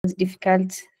was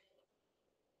difficult?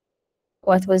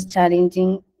 What was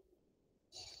challenging?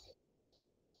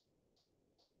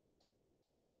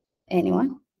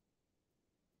 Anyone?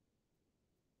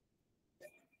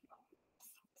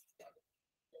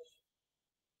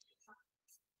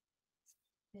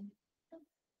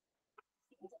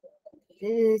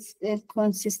 It's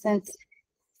consistent.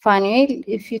 Fanuel,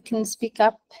 if you can speak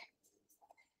up.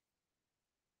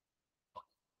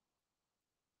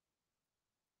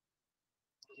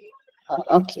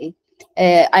 Okay.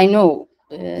 I know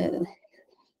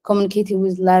communicating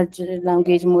with large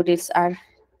language models are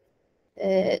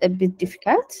a bit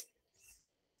difficult.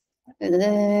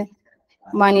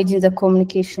 Managing the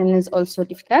communication is also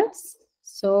difficult.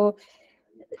 So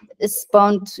it's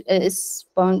bound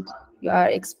you are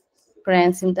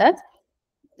experiencing that.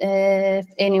 If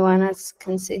anyone else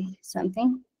can say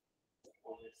something.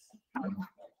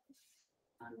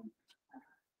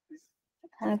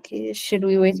 Okay, should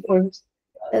we wait for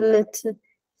a little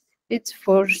bit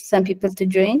for some people to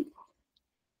join?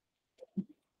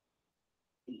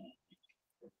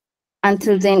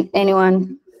 Until then,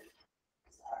 anyone?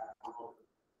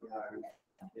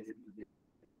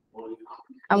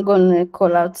 I'm going to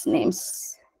call out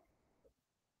names.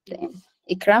 Then,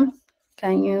 Ikram,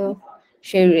 can you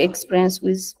share your experience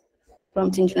with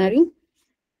prompt engineering?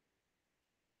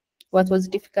 What was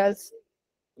difficult?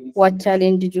 What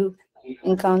challenge did you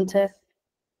encounter?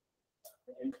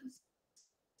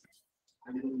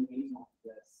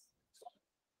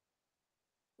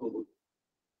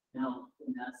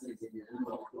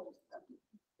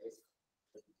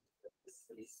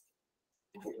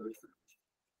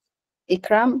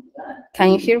 Ikram,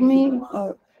 can you hear me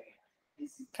or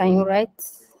can you write?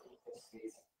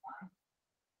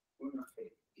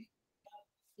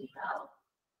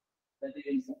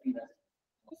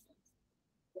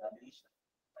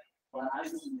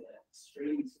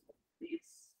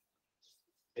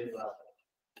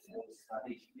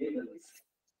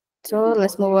 So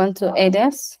let's move on to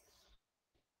ADAS.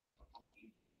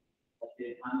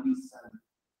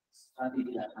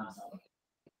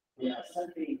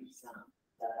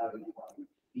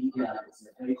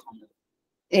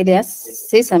 ADAS,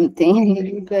 say something.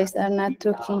 You guys are not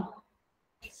talking.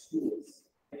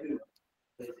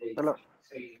 Hello.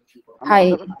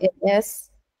 Hi, yes.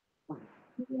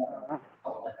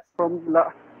 From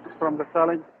the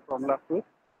challenge from last week,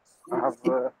 I have.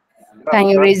 Can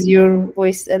you raise your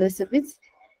voice a little bit?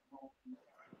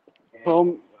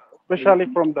 Especially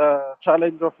from the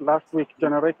challenge of last week,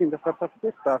 generating the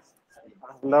certificate, that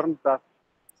I've learned that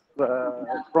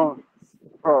from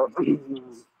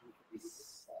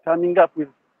coming up with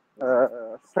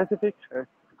specific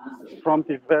prompt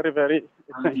is very, very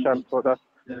essential so that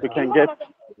we can get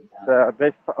the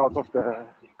best out of the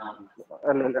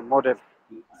LLM model.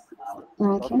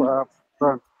 Okay.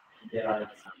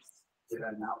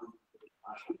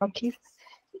 Okay.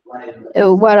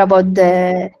 What about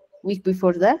the week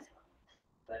before that?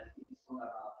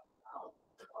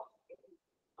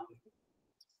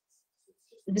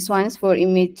 This one is for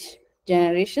image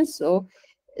generation, so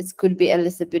it could be a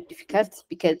little bit difficult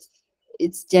because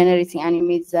it's generating an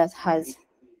image that has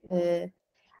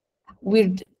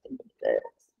weird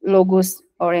logos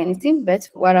or anything. But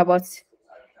what about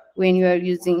when you are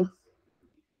using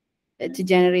to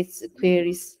generate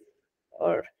queries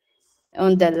or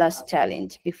on the last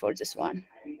challenge before this one?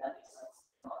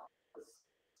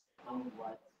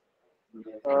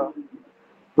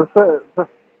 The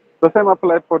same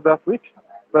applied for that week,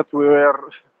 but we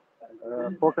were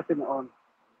focusing on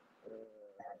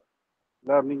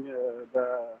learning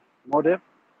the model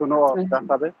to know our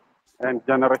database and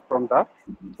generate from that.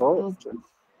 So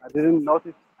I didn't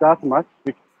notice that much,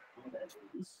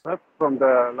 but from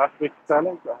the last week's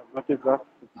challenge, I noticed that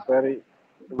it's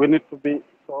we need to be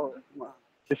so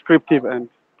descriptive and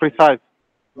precise.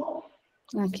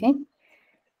 Okay.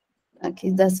 Okay,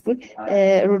 that's good.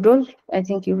 Rudolph, I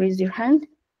think you raised your hand.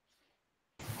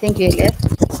 Thank you, Elias.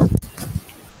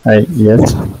 Hi,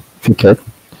 yes, Fiket.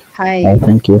 Hi.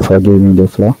 Thank you for giving me the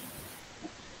floor.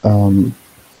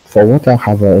 For what I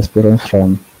have experience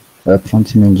from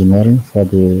protein engineering for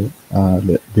the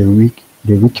week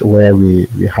where we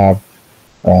have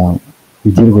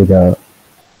we deal with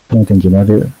plant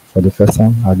engineering for the first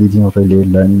time. I didn't really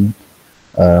learn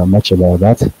much about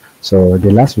that. So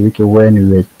the last week when we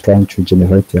were trying to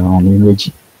generate an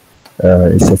image,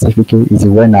 a certificate is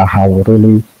when I have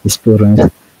really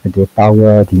experienced the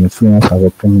power, the influence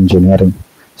of plant engineering.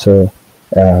 So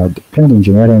the plant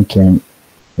engineering can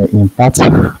impact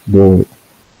the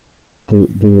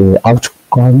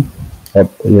outcome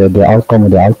of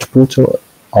the output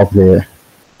of the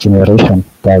generation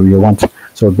that we want.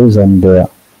 So based on the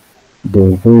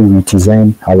way we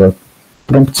design our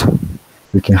prompt,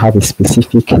 we can have a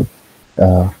specific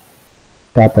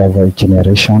type of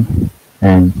generation,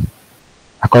 and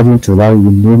according to that,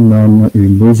 we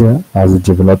need as a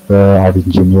developer or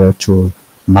engineer to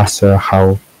master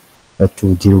how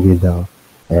to deal with the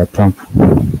prompt.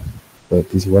 So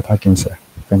this is what I can say.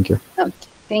 Thank you. Okay,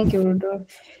 thank you, Rudolph.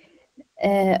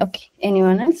 Okay,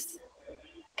 anyone else?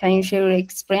 Can you share your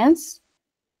experience?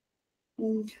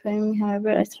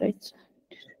 However, I tried.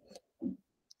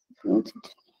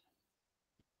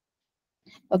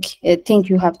 Okay, thank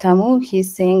you, Haptamu.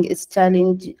 He's saying it's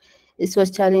challenge. It was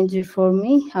challenging for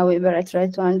me. However, I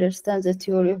tried to understand the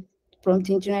theory of prompt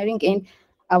engineering and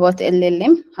about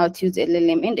LLM, how to use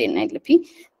LLM and NLP.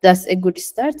 That's a good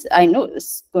start. I know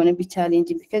it's going to be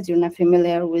challenging because you're not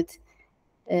familiar with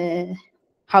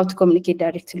how to communicate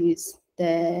directly with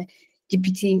the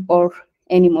GPT or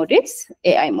any models,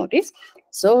 AI models.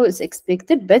 So it's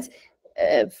expected, but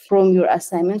from your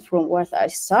assignment, from what I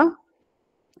saw,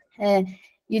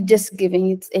 you're just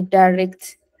giving it a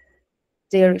direct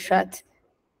zero shot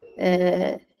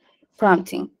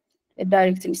prompting, a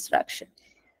direct instruction.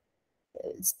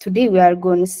 Today we are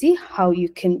going to see how you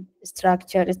can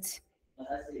structure it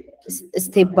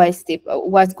step by step.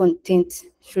 What content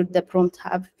should the prompt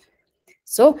have?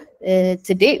 So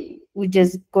today we're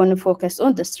just going to focus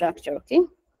on the structure, okay?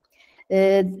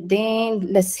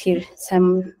 Then let's hear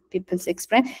some people's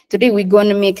experience. Today we're going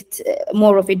to make it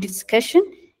more of a discussion.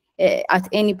 At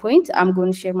any point, I'm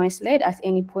going to share my slide. At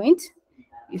any point,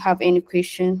 you have any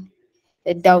question,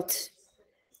 a doubt,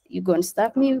 you're going to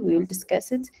stop me. We'll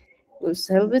discuss it. We'll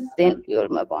solve it. Then we'll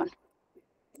move on.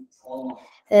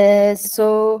 I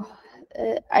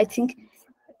think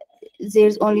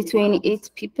there's only 28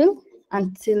 people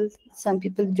until some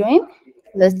people join.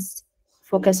 Let's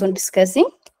focus on discussing.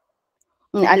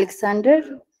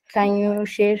 Alexander, can you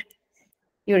share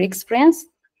your experience?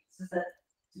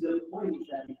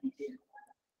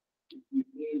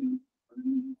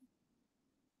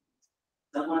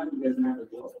 Someone who doesn't have a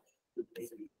job to pay.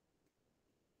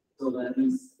 So that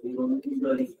means we will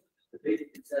usually the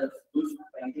basic itself good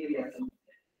criteria.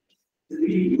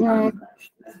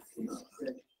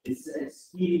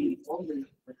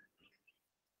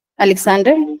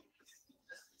 Alexander?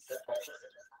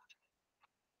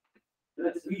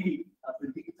 That's really a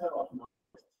predictor of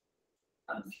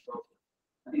I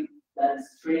think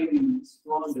that's training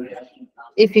strong reaction.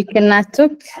 If you cannot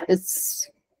talk, it's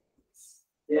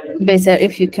better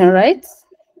if you can write,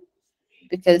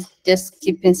 because just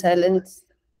keeping silent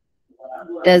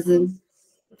doesn't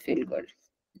feel good.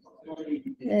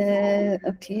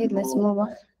 Okay, let's move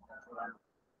on.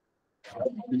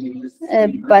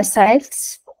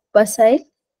 Basil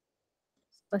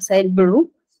Brew.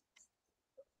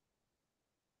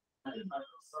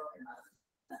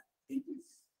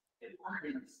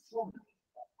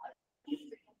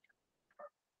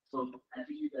 So I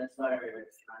think that's why I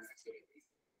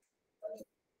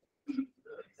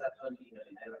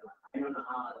don't know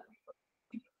how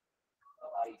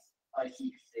I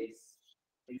see this.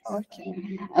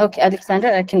 Okay,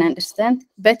 Alexander, I can understand.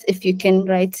 But if you can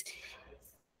write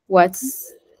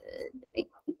what's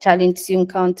challenges you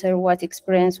encounter, what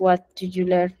experience, what did you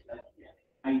learn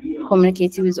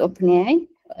communicating with OpenAI,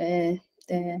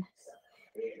 the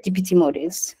GPT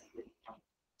models.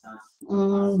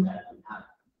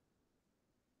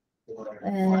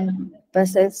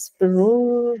 Besides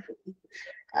Peru,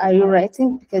 are you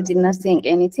writing? Because you're not saying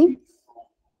anything.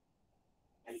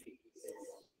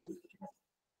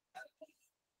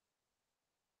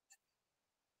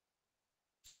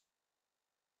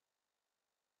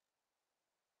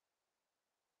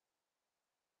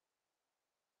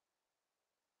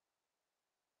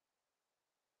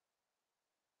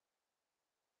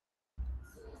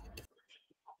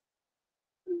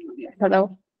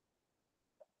 Hello?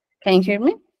 Can you hear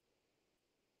me?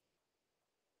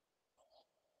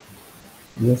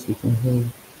 Yes, we can hear you.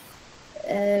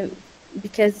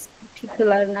 Because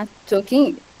people are not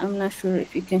talking, I'm not sure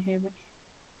if you can hear me.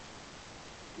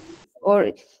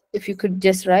 Or if you could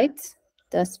just write,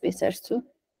 that's better too.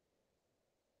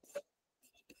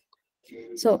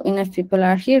 So enough people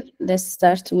are here. Let's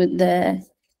start with the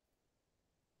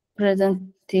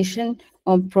presentation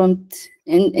on prompt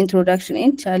introduction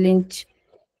and challenge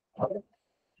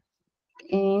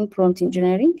in prompt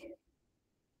engineering.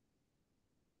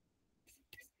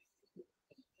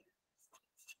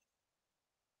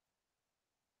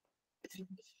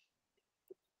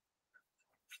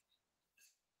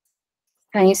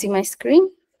 Can you see my screen?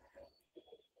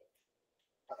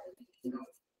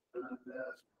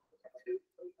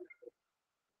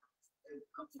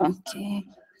 Okay.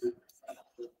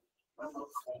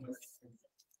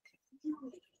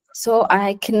 So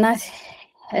I cannot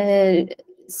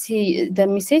see the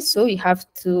message, so you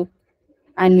have to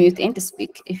unmute and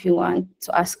speak if you want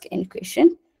to ask any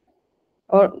question,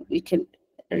 or we can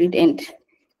read and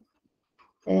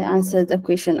answer the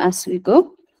question as we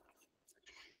go.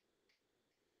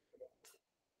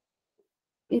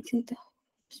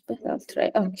 I'll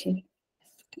try. Okay.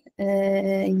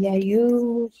 Yeah,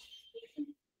 you.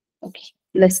 Okay,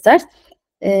 let's start.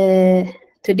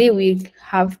 Today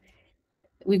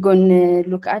we're going to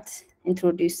look at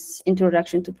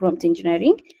introduction to prompt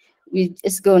engineering.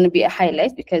 It's going to be a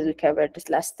highlight because we covered this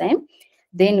last time.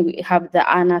 Then we have the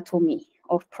anatomy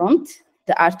of prompt,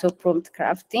 the art of prompt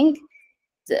crafting,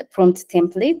 the prompt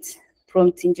template,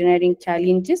 prompt engineering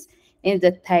challenges, and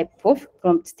the type of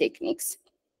prompt techniques.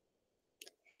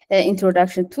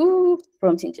 Introduction to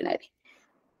prompt engineering.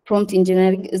 Prompt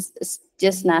engineering is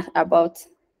just not about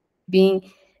being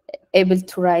able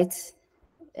to write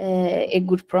a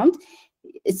good prompt.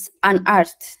 It's an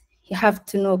art. You have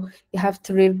to know, you have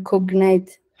to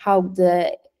recognize how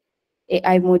the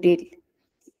AI model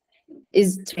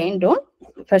is trained on.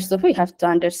 First of all, you have to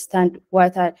understand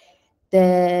what are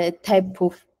the type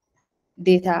of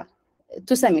data,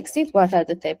 to some extent, what are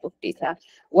the type of data,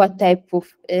 what type of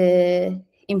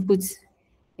input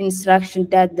instruction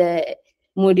that the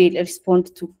model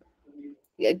responds to,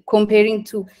 comparing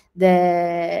to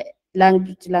the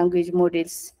language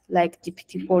models like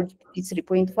GPT-4,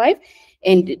 GPT-3.5,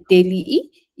 and DALL-E.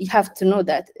 You have to know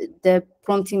that the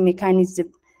prompting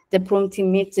mechanism, the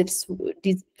prompting methods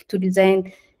to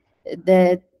design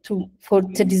design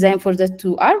for the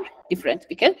two are different,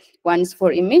 because one is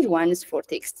for image, one is for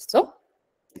text. So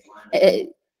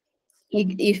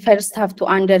you first have to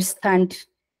understand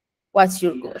what's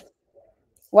your goal.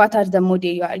 What are the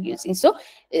model you are using? So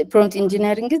prompt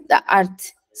engineering is the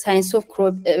art, science of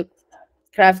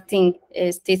crafting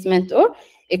a statement or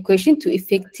a question to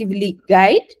effectively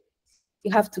guide.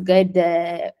 You have to guide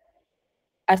the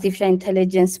artificial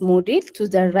intelligence model to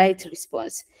the right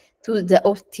response, to the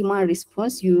optimal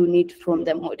response you need from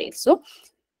the model. So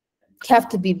you have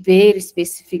to be very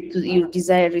specific to your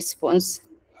desired response.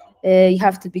 You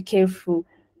have to be careful.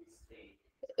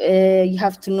 You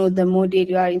have to know the model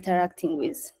you are interacting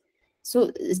with. So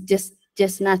it's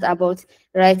just not about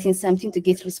writing something to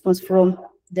get response from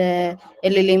the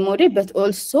LLM model, but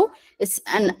also it's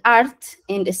an art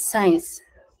and a science.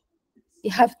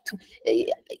 You have to,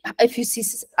 if you see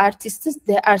artists,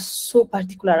 they are so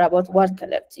particular about what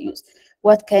color to use,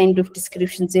 what kind of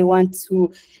descriptions they want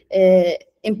to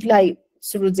imply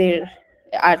through their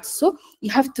art. So you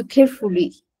have to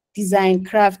carefully design,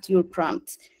 craft your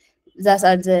prompt. That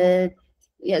are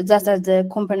the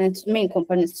components, main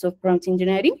components of prompt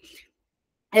engineering.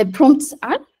 Prompts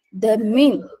are the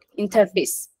main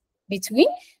interface between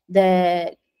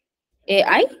the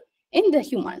AI and the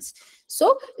humans.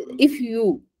 So if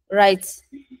you write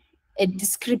a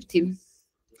descriptive,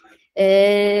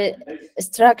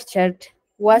 structured,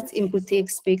 what input they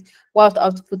expect, what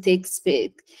output they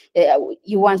expect,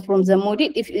 you want from the model,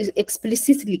 if you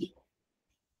explicitly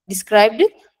described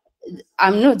it, I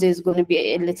know there's going to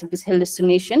be a little bit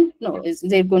hallucination. No, there's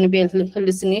going to be a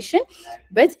hallucination.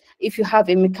 But if you have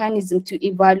a mechanism to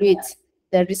evaluate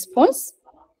the response,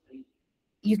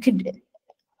 you could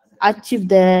achieve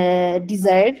the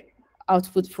desired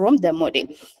output from the model.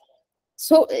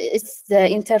 So it's the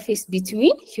interface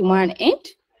between human and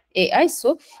AI.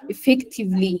 So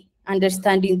effectively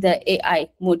understanding the AI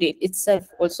model itself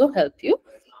also help you.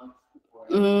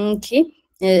 Okay.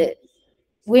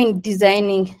 When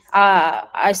designing,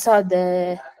 I saw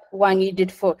the one you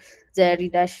did for the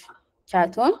Redash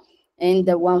chat-on and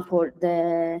the one for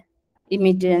the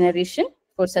image generation,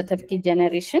 for certificate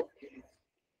generation.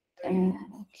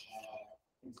 Okay.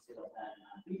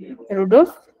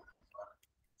 Rudolph,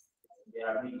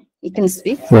 you can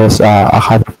speak. Yes, I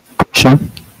have a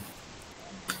question.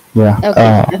 Yeah.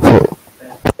 Okay.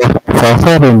 For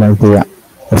following the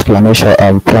explanation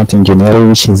of prompt engineering,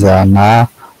 which is now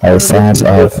a science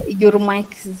of. Your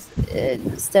mic is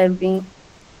disturbing.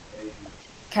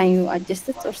 Can you adjust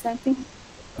it or something?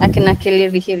 I cannot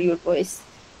clearly hear your voice.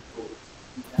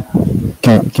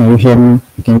 Can you hear me?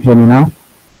 Can you hear me now?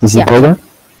 Is it better?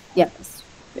 Yeah, it's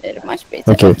very much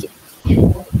better. Okay.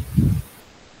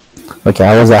 Okay.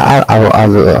 I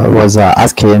was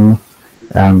asking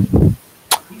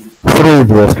through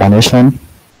the explanation,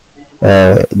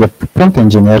 the prompt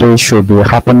engineering should be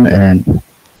happen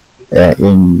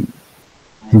in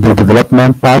the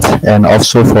development part and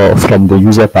also from the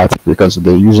user part, because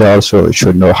the user also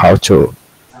should know how to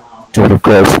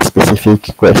request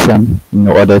specific question in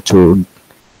order to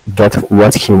get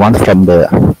what he wants from the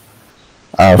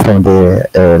from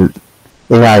the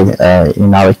AI,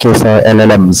 in our case,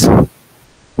 LLMs.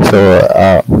 So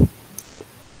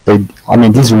I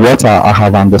mean, this is what I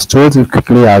have understood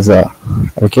quickly as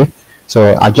okay.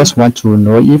 So I just want to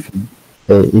know if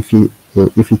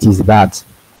it is that.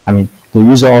 I mean, the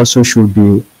user also should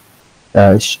be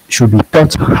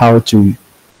taught how to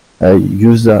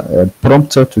use a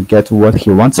prompter to get what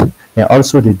he wants, and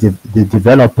also the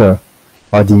developer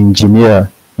or the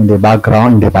engineer in the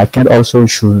background, in the backend, also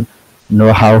should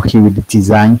know how he will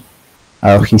design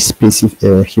his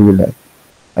specific he will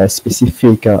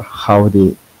specific how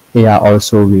the AI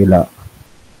also will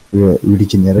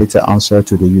generate an answer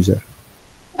to the user.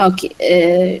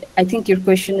 Okay, I think your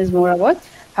question is more about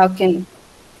how can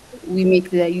we make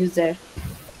the user,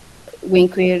 when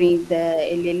querying the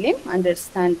LLM,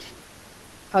 understand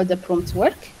how the prompts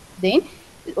work. Then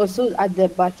also at the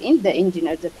back end, the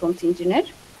engineer, the prompt engineer,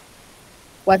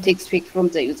 what to expect from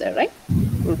the user, right?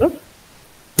 Rudolph?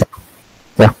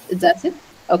 Yeah. That's it?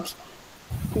 Okay.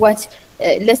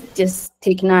 Let's just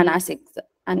take Nana as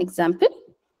an example.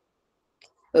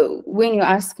 When you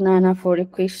ask Nana for a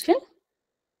question,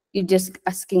 you're just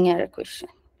asking her a question.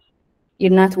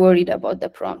 You're not worried about the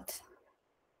prompt.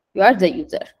 You are the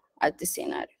user at the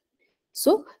scenario.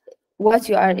 So what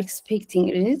you are expecting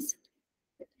is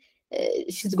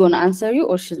she's going to answer you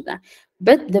or she's not.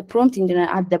 But the prompt engineer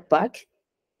at the back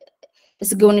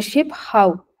is going to shape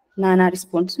how Nana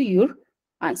responds to your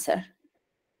answer.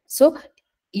 So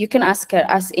you can ask her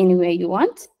as any way you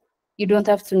want. You don't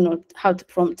have to know how to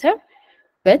prompt her.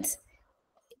 But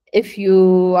if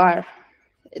you are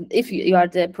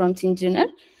the prompt engineer,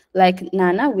 like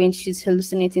Nana, when she's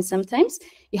hallucinating sometimes,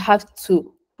 you have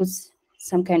to put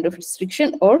some kind of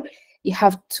restriction, or you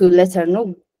have to let her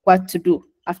know what to do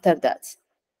after that.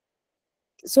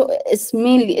 So it's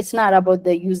not about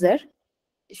the user.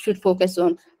 It should focus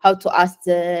on how to ask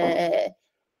the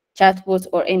chatbot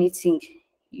or anything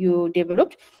you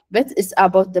developed, but it's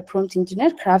about the prompt engineer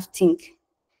crafting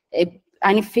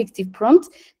an effective prompt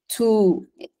to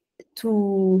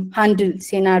handle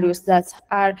scenarios that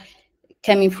are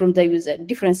coming from the user.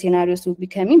 Different scenarios will be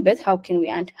coming, but how can we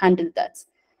handle that?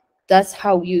 That's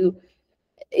how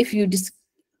if you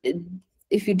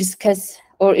discuss,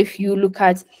 or if you look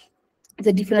at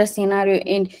the different scenario,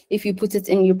 and if you put it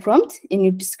in your prompt, in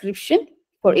your description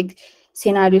for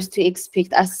scenarios to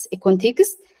expect as a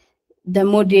context, the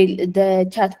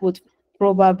chatbot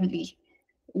probably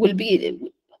will be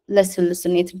less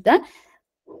hallucinated than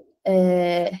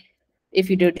if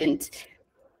you didn't.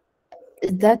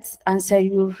 Does that answer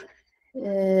your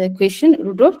question,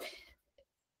 Rudolph?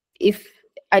 If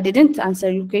I didn't answer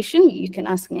your question, you can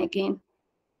ask me again.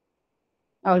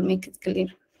 I will make it clear.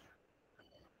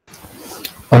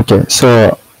 Okay,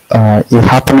 so it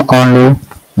happened only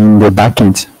in the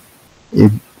backend.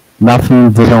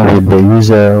 Nothing dealing with the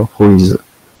user who is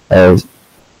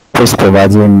first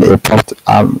providing a prompt.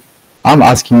 I'm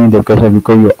asking the question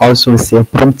because you also say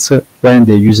prompt when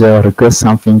the user requests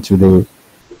something to the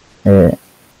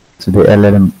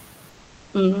LLM.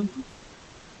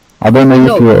 I don't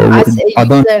know if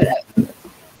you.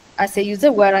 As a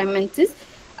user, what I meant is,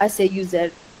 as a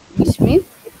user, which means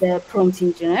the prompt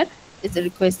engineer is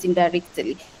requesting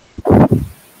directly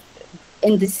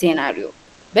in this scenario.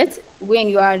 But when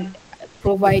you are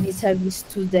providing service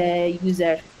to the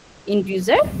end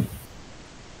user,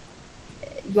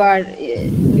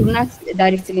 you're not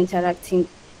directly interacting.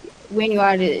 When you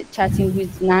are chatting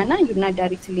with Nana, you're not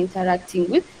directly interacting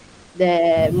with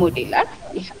the modeler.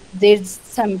 There's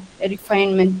some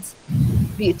refinement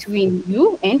between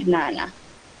you and Nana.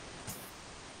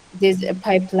 There's a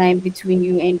pipeline between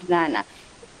you and Nana.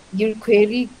 Your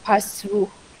query pass through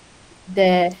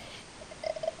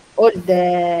all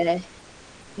the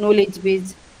knowledge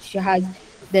base. She has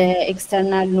the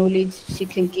external knowledge she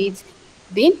can get.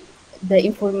 Then the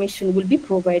information will be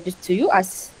provided to you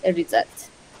as a result.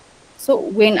 So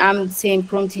when I'm saying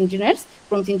prompt engineers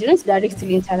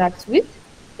directly interact with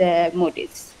the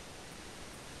models.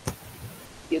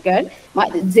 You got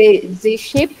it? They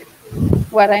shape,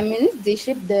 what I mean is they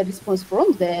shape the response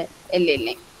from the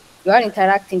LLM. You are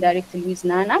interacting directly with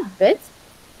Nana, but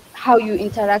how you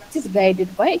interact is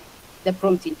guided by the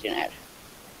prompt engineer.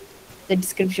 The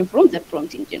description from the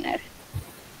prompt engineer.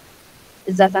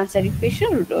 Does that answer your question,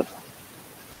 Rudolph?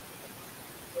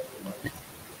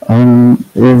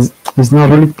 It's not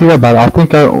really clear, but I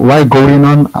think while going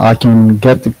on, I can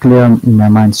get it clear in my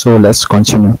mind. So let's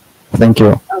continue. Thank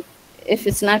you. Okay. If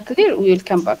it's not clear, we will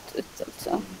come back to it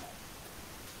also.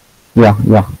 Yeah.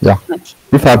 Okay.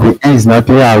 If at the end is not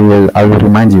clear, I will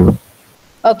remind you.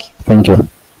 Okay. Thank you.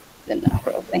 Then no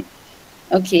problem.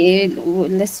 Okay,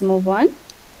 let's move on.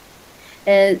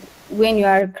 When you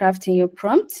are crafting your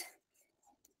prompt,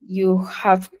 you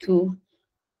have to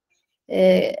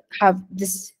have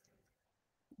these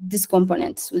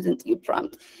components within your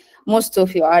prompt. Most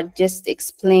of you are just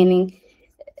explaining,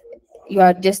 you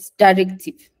are just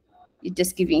directive. You're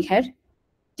just giving her,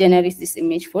 generate this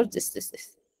image for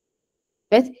this.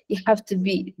 But you have to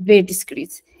be very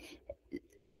discreet.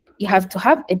 You have to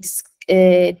have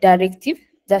a directive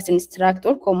that instruct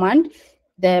or command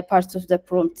the parts of the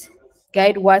prompt,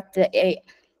 guide what the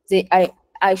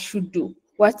I should do.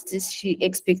 What is she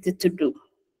expected to do?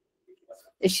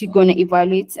 Is she going to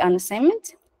evaluate an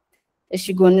assignment? Is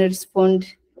she going to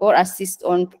respond or assist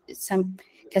on some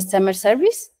customer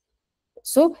service?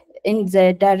 So in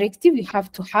the directive, you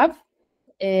have to have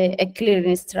a clear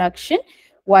instruction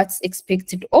what's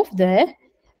expected of the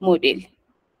model.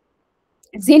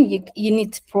 Then you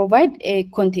need to provide a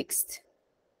context.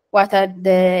 What are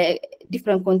the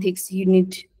different contexts you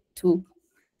need to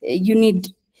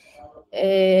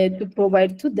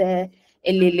provide to the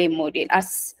LLM model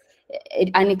as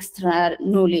an extra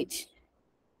knowledge?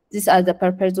 These are the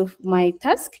purpose of my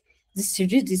task. These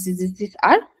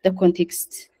are the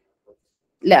context.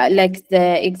 Like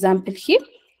the example here,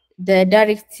 the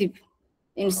directive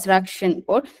instruction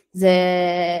or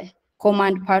the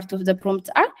command part of the prompt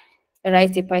are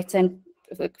write a Python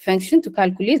function to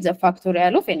calculate the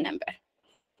factorial of a number.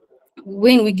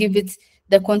 When we give it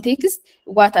the context,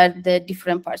 what are the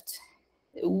different parts?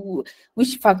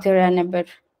 Which factorial number?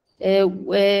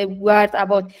 What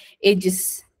about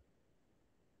ages?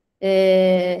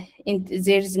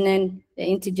 There's an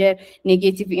integer,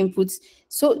 negative inputs.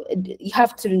 So you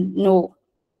have to know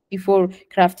before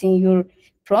crafting your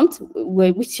prompt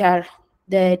which are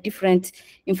the different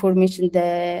information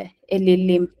the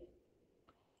LLM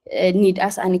need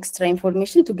as an extra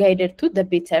information to guide it to the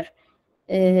better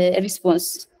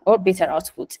response or better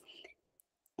output.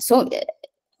 So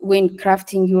when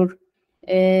crafting your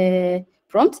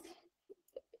prompt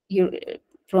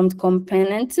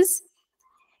components,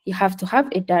 you have to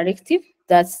have a directive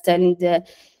that's telling the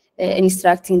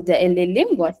instructing the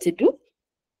LLM what to do.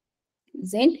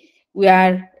 Then we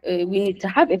need to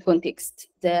have a context,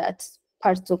 that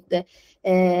part of the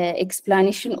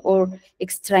explanation or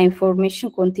extra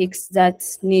information context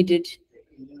that's needed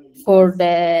for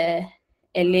the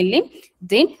LLM.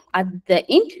 Then at the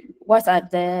end, what are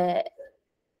the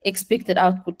expected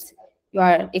outputs you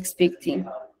are expecting?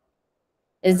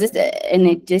 Is this in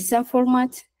a JSON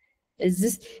format? Is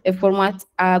this a format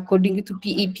according to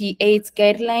PEP 8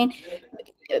 guideline?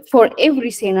 For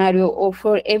every scenario or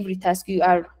for every task you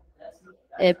are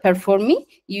performing,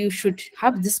 you should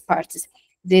have this part.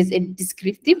 There's a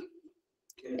descriptive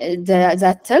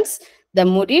that tells the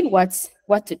model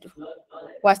what to do,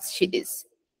 what she is.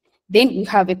 Then you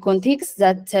have a context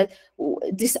that tells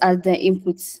these are the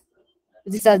inputs,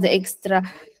 these are the extra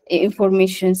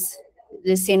informations,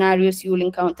 the scenarios you will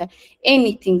encounter,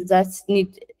 anything that's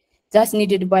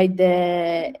needed by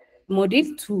the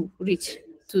model to reach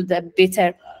to the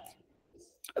better,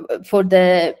 for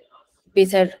the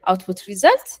better output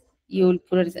result, you will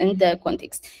put it in the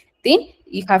context. Then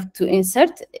you have to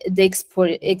insert the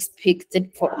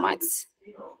expected formats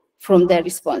from the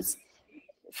response.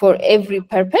 For every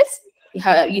purpose,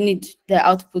 you need the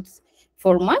output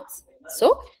format.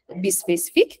 So be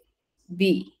specific,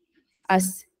 be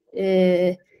as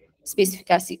specific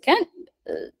as you can,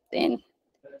 then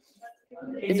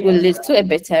it will lead to a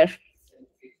better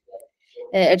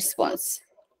response.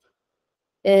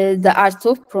 The art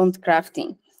of prompt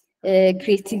crafting,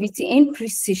 creativity and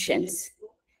precision.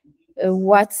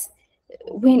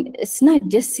 When it's not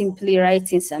just simply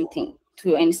writing something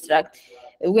to instruct.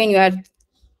 When you are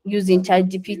using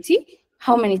ChatGPT,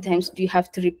 how many times do you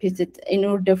have to repeat it in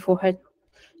order for the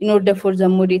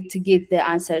model to get the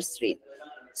answer straight?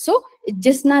 So it's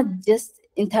just not just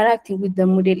interacting with the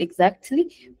model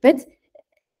exactly, but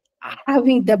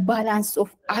having the balance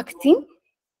acting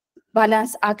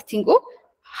of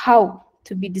how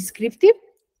to be descriptive,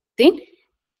 then,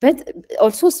 but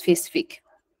also specific.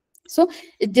 So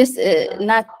it's just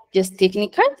not just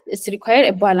technical, it's require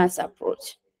a balanced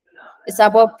approach. It's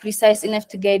about precise enough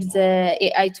to guide the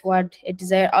AI toward a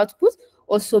desired output,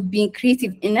 also being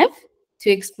creative enough to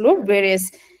explore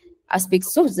various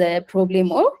aspects of the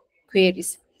problem or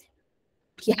queries.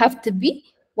 You have to be,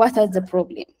 what is the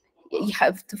problem? You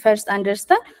have to first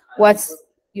understand what's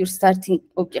your starting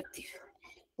objective.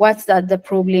 What's the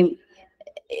problem?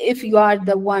 If you are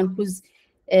the one who's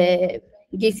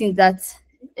getting that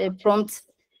prompt,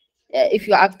 if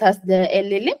you act as the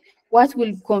LLM, what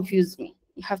will confuse me?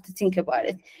 You have to think about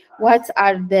it. What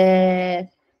are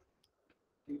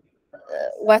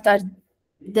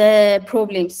the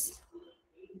problems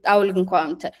I will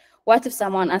encounter. What if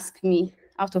someone asks me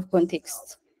out of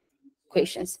context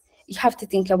questions? You have to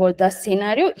think about that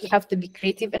scenario. You have to be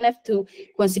creative enough to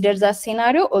consider that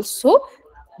scenario. Also,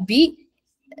 be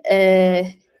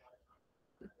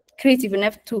creative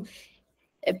enough to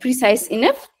precise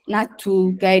enough not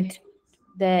to guide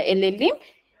the LLM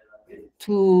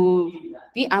to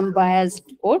be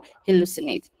unbiased or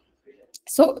hallucinate.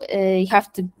 So you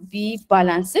have to be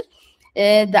balanced.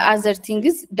 The other thing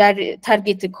is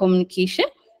targeted communication.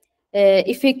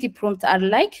 Effective prompts are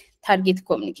like target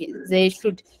communication. They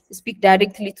should speak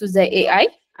directly to the AI,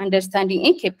 understanding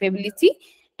and capability,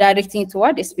 directing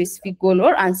toward a specific goal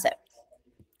or answer.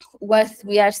 What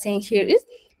we are saying here is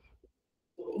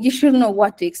you should know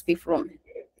what to expect from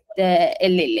the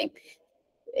LLM.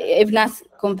 If not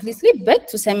completely, but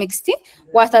to some extent,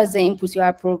 what are the inputs you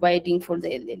are providing for the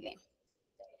LLM?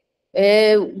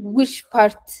 Which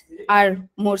parts are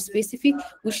more specific,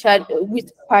 which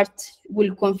part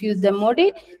will confuse the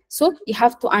model. So you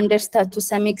have to understand to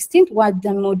some extent what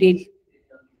the model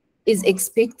is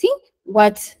expecting,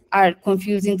 what are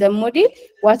confusing the model,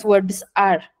 what words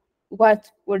are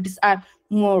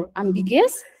more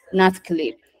ambiguous, not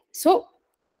clear. So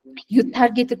your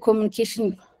targeted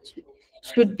communication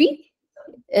should be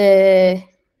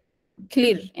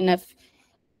clear enough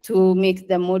to make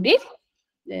the model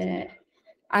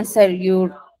answer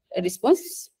your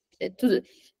response to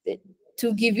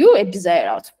give you a desired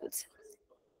output.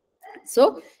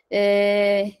 So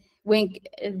when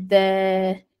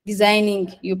the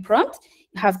designing your prompt,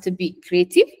 you have to be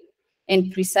creative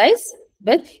and precise,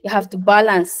 but you have to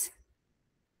balance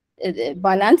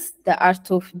the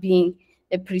art of being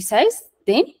precise,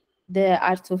 then the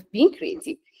art of being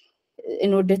creative,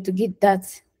 in order to get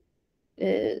that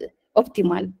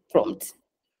optimal prompt.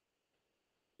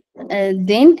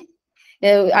 Then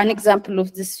an example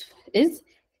of this is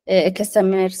a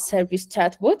customer service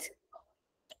chatbot.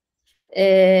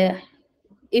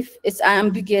 If it's an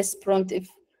ambiguous prompt,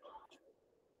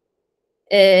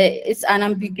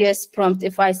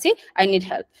 if I say I need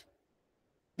help,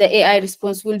 the AI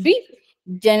response will be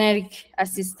generic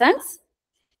assistance,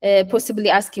 possibly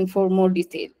asking for more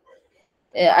detail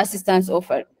assistance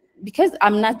offer, because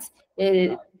I'm not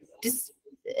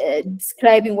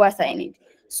describing what I need.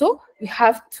 So we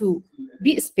have to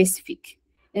be specific.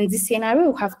 In this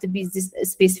scenario, we have to be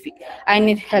specific. I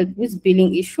need help with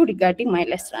billing issue regarding my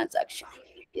last transaction.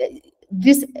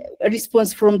 This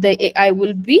response from the AI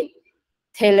will be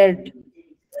tailored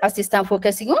assistant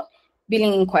focusing on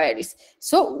billing inquiries.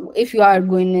 So if you are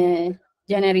going to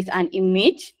generate an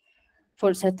image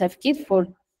for certificate for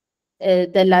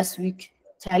the last week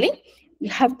challenge, you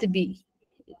have to be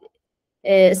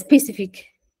specific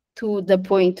to the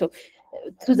point of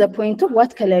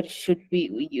what color should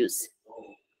we use,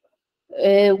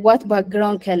 what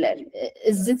background color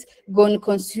is it going to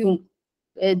consume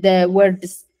the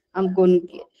words I'm going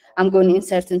to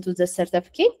insert into the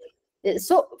certificate.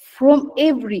 So from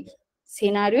every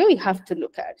scenario you have to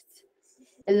look at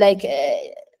it. Like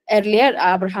earlier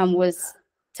Abraham was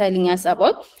telling us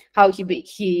about how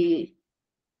he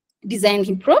designed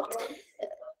his prompt.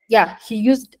 Yeah, he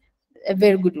used a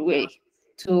very good way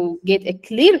to get a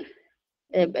clear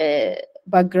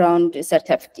background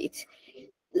certificate.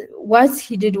 What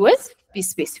he did was be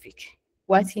specific.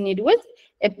 What he needed was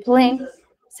a plain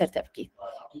certificate.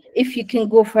 If you can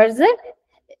go further,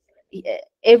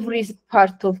 every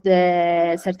part of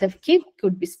the certificate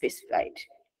could be specified.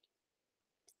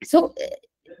 So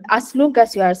as long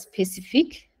as you are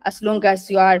specific, as long as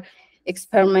you are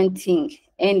experimenting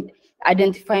and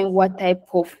identifying what type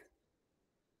of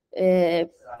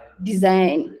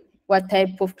design, what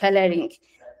type of coloring,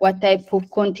 what type of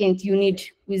content you need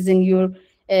within your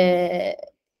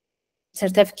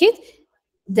certificate,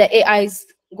 the AI is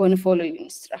going to follow your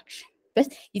instruction. But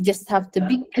you just have to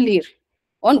be clear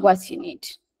on what you need.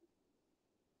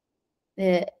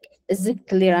 Is it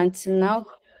clear until now?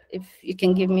 If you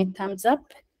can give me a thumbs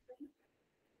up.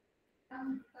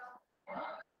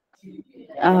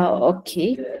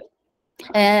 Okay.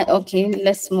 Okay,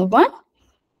 let's move on.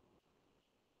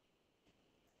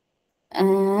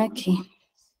 Okay.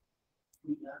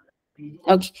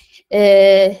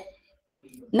 Okay.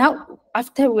 Now,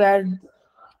 after we are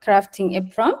crafting a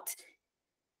prompt,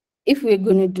 if we're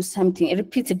going to do something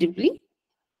repetitively,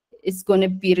 it's going to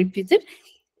be repeated.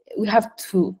 We have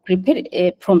to prepare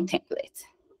a prompt template,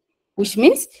 which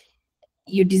means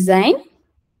you design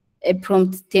a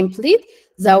prompt template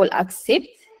that will accept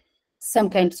some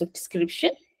kinds of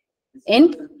description,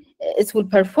 and it will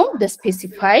perform the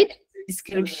specified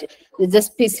description, the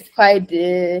specified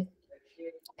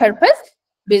purpose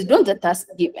based on the task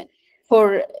given.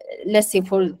 For, let's say,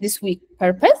 for this week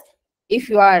purpose, if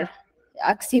you are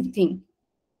accepting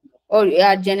or you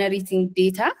are generating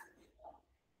data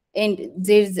and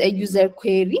there's a user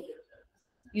query,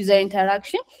 user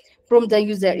interaction from the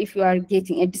user, if you are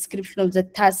getting a description of the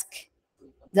task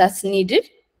that's needed,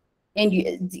 and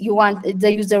you want,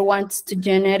 the user wants to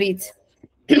generate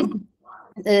a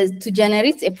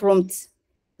prompt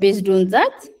based on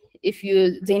that, if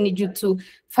they need you to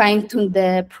fine-tune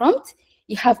the prompt,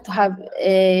 you have to have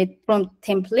a prompt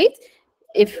template.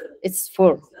 If it's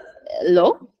for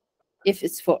law, if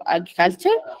it's for agriculture,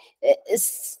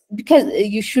 it's because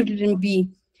you shouldn't be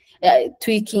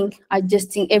tweaking,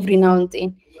 adjusting every now and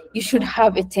then. You should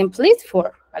have a template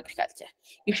for agriculture.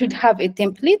 You should have a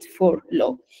template for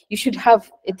law. You should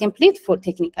have a template for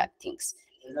technical things.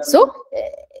 So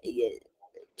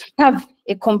have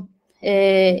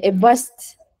a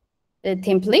vast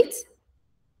template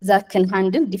that can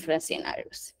handle different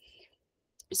scenarios.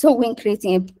 So when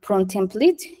creating a prompt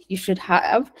template, you should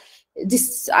have,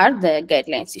 these are the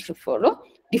guidelines you should follow.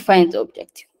 Define the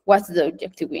objective. What's the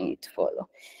objective we need to follow?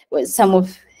 Well, some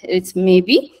of it may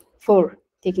be for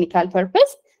technical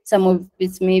purpose, some of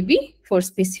it may be for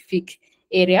specific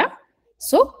area.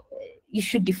 So you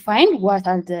should define what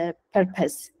are the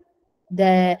purpose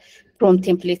the prompt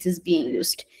template is being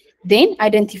used. Then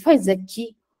identify the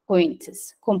key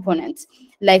points, components.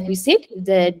 Like we said,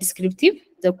 the descriptive,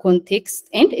 the context,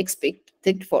 and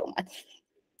expected format.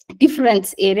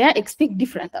 Different area expect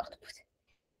different output.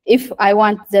 If I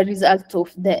want the result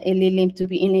of the LLM to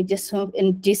be in a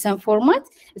JSON format,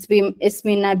 it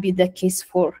may not be the case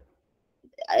for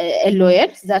a lawyer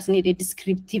that need a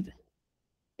descriptive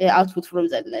output from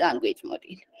the language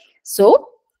model. So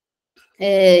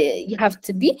you have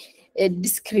to be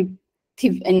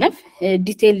descriptive enough,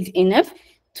 detailed enough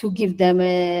to give them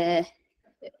to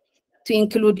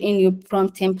include in your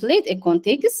prompt template a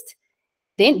context,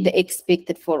 then the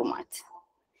expected format.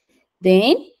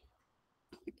 Then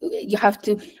you have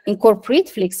to incorporate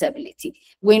flexibility.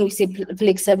 When we say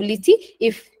flexibility,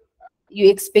 if you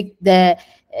expect the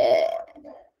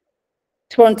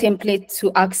prompt template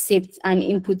to accept an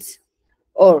input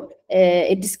or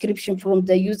a description from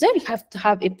the user, you have to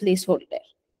have a placeholder.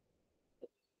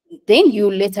 Then you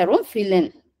later on fill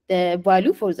in the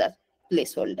value for that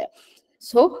placeholder.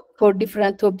 So for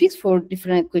different topics, for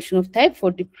different question of type,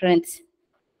 for different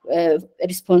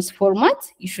response format,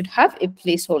 you should have a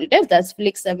placeholder that's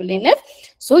flexible enough,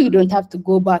 so you don't have to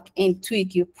go back and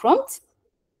tweak your prompt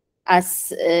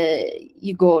as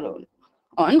you go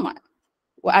on.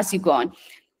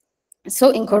 So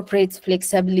incorporate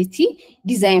flexibility,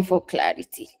 design for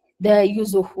clarity, the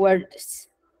use of words,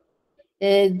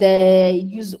 the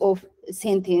use of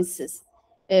sentences,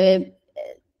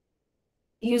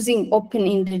 using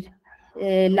open-ended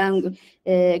language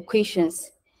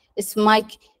questions. It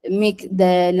might make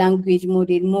the language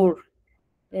model more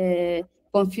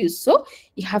confused. So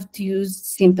you have to use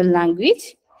simple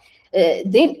language.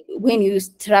 Then when you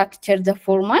structure the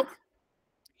format,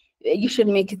 you should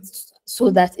make it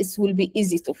so that it will be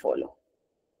easy to follow.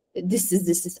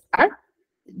 This are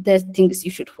the things you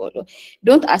should follow.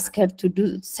 Don't ask her to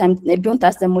do something. Don't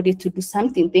ask the model to do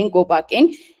something, then go back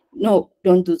and no,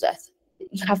 don't do that.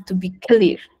 You have to be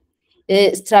clear.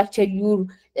 Structure your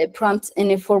prompts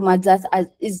in a format that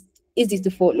is easy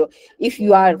to follow. If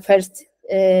you are first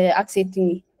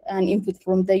accepting an input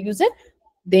from the user,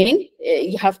 then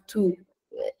you have to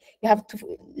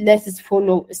let it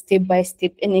follow step by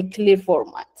step in a clear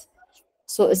format,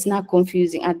 so it's not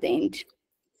confusing at the end.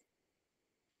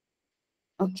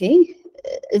 Okay,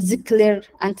 is it clear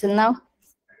until now?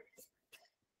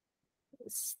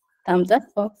 Thumbs up.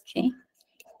 Okay.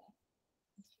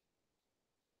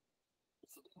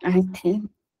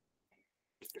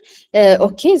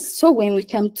 Okay, so when we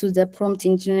come to the prompt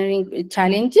engineering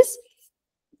challenges,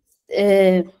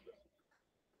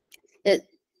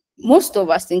 most of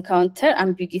us encounter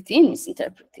ambiguity and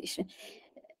misinterpretation.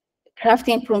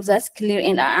 Crafting prompts that's clear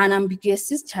and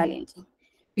unambiguous is challenging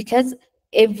because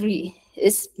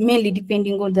it's mainly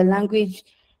depending on the language,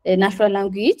 natural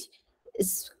language,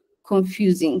 is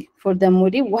confusing for the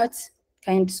model. What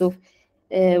kinds of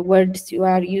words you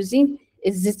are using?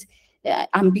 Is it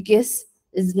ambiguous?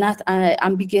 Is not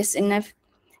ambiguous enough?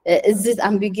 Is it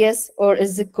ambiguous or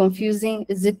is it confusing?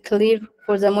 Is it clear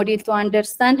for the model to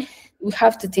understand? We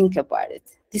have to think about it.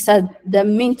 These are the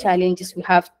main challenges we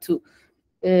have to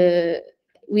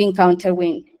we encounter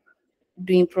when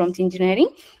doing prompt engineering.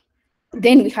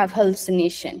 Then we have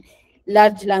hallucination.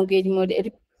 Large language model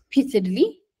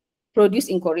repeatedly produce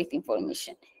incorrect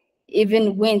information,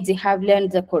 even when they have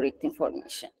learned the correct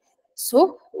information.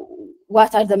 So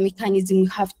what are the mechanisms you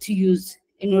have to use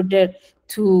in order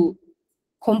to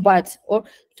combat or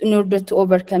in order to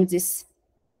overcome this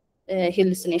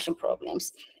hallucination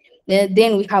problems.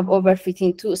 Then we have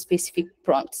overfitting to specific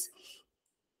prompts.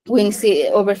 When we say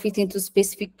overfitting to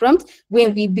specific prompts,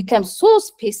 when we become so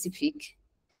specific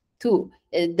to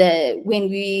when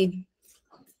we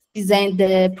design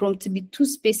the prompt to be too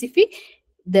specific,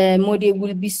 the model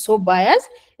will be so biased,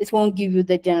 it won't give you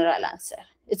the general answer.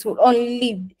 It will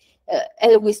only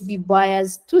always be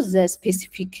biased to the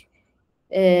specific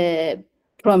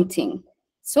prompting.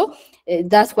 So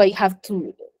that's why you have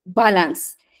to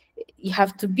balance. You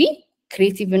have to be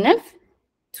creative enough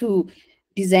to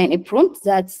design a prompt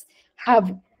that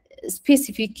have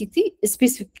specificity,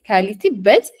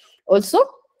 but also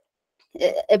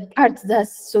a part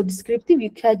that's so descriptive you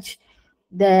catch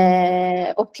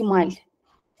the optimal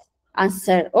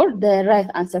answer or the right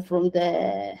answer from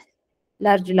the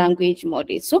large language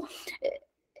model. So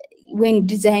when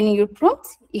designing your prompt,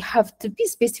 you have to be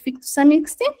specific to some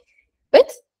extent, but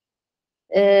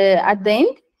at the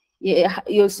end,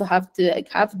 you also have to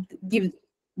give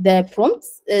the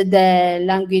prompts, the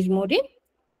language model,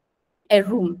 a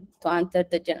room to answer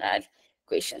the general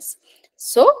questions.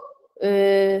 So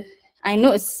I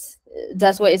know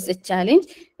that's why it's a challenge.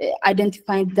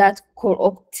 Identifying that core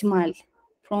optimal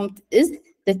prompt is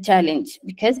the challenge,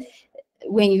 because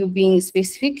when you're being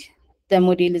specific, the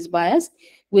model is biased.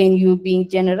 When you're being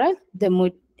general, the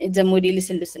model is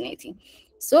hallucinating.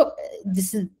 So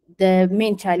this is the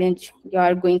main challenge you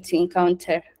are going to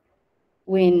encounter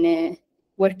when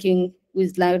working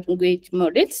with language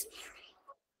models.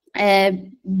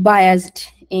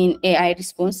 Biased in AI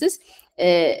responses.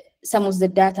 Some of the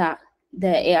data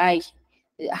the AI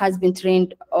has been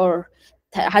trained on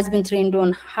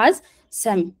has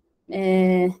some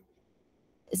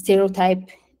stereotype,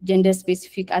 gender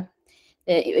specific,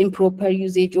 improper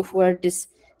usage of words.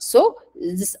 So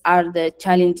these are the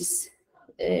challenges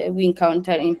we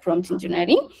encounter in prompt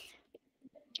engineering.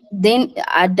 Then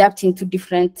adapting to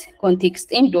different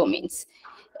contexts and domains.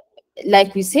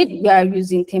 Like we said, we are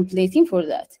using templating for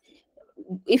that.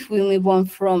 If we move on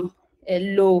from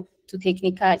law to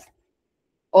technical,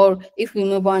 or if we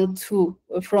move on to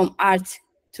from art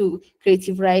to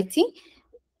creative writing,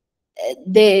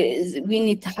 we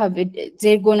need to have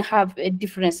they're going to have a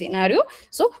different scenario.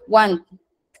 So one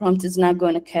prompt is not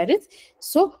going to carry it.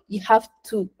 So you have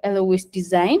to always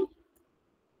design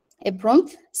a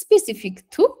prompt specific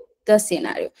to the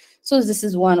scenario. So this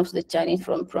is one of the challenges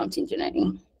from prompt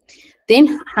engineering.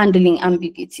 Then handling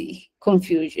ambiguity,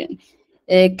 confusion,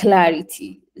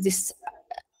 clarity. This,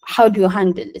 how do you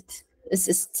handle it? This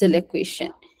is still a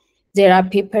question. There are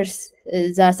papers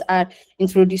that are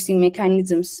introducing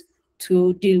mechanisms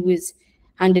to deal with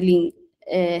handling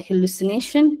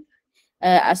hallucination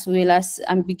as well as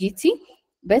ambiguity,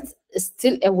 but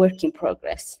still a work in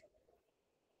progress.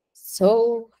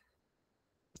 So,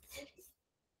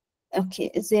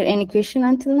 okay, is there any question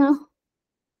until now?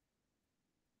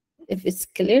 If it's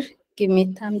clear, give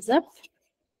me a thumbs up.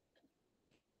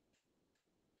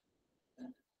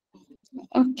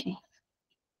 Okay.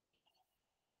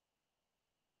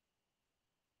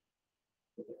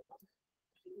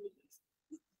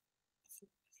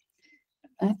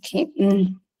 Okay.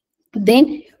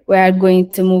 Then we are going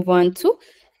to move on to,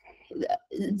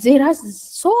 there are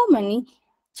so many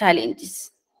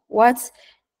challenges. What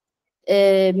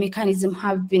mechanism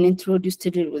have been introduced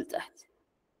to deal with that?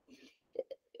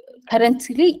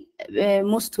 Currently,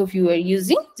 most of you are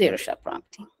using zero-shot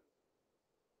prompting,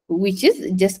 which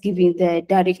is just giving the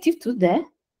directive to the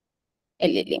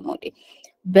LLM model.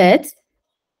 But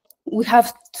we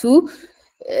have to,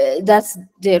 that's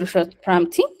zero-shot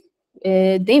prompting.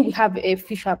 Then we have a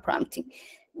Fisher prompting.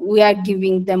 We are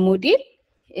giving the model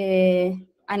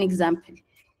an example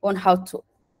on how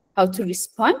to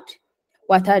respond,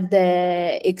 what are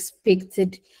the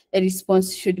expected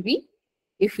response should be.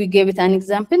 If we give it an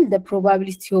example, the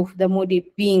probability of the model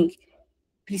being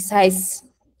precise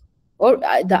or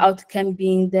the outcome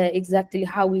being exactly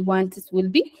how we want it will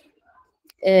be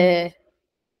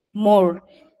more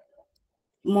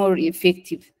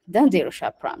effective than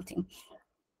zero-shot prompting.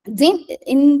 Then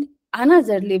in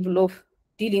another level of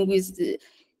dealing with the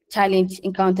challenge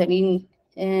encountered in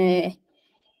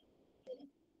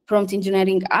prompt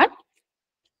engineering are,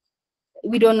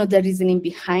 we don't know the reasoning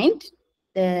behind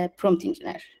the prompt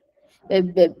engineer,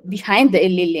 behind the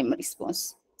LLM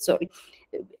response. Sorry,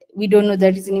 we don't know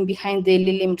the reasoning behind the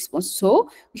LLM response.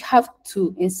 So we have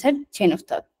to insert chain of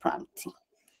thought prompting,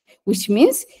 which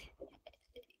means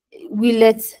we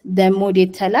let the model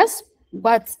tell us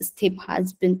what step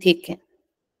has been taken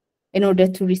in order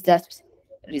to reach that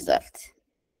result.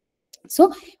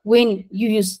 So when you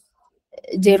use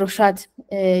zero-shot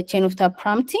chain of thought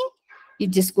prompting, you're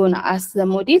just going to ask the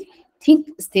model, think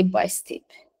step by step.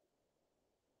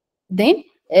 Then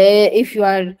if you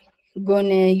are going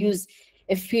to use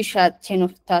a few-shot chain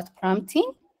of thought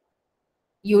prompting,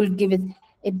 you'll give it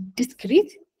a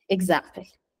discrete example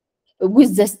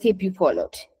with the step you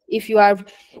followed. If you are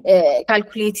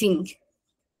calculating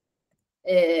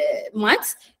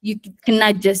maths, you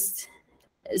cannot just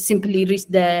simply reach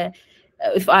the,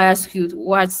 if I ask you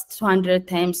what's 200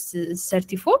 times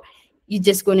 34, you're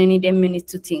just going to need a minute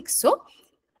to think. So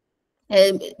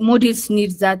models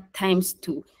need that time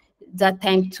to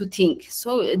think.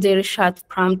 So their short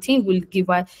prompting will give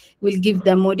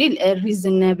the model a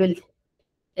reasonable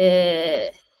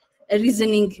a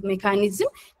reasoning mechanism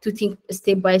to think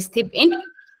step by step and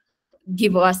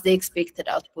give us the expected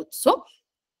output. So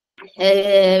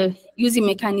using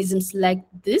mechanisms like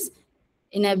this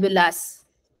enable us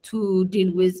to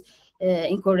deal with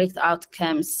incorrect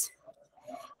outcomes,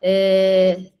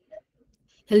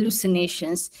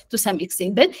 hallucinations to some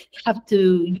extent, but you have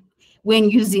to, when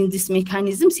using these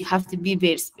mechanisms, you have to be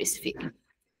very specific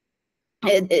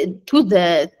to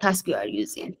the task you are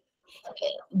using.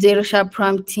 Zero-shot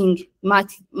prompting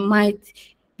might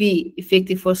be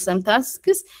effective for some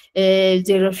tasks.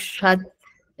 Zero-shot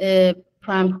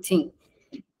prompting,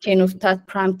 chain of thought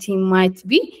prompting might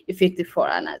be effective for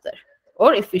another,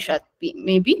 or if it should be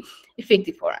maybe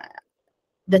effective for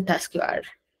the task you are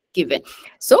given.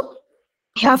 So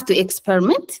you have to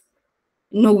experiment,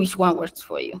 know which one works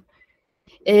for you.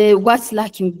 What's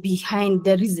lacking behind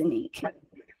the reasoning?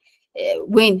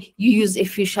 When you use a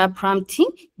few-shot prompting,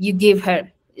 you give her,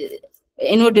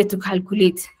 in order to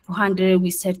calculate 400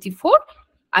 with 34,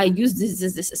 I use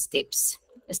this steps.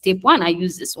 Step 1, I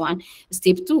use this one.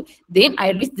 Step 2, then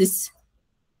I reach this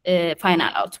final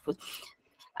output.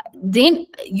 Then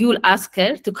you'll ask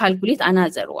her to calculate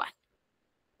another one.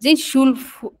 Then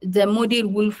the model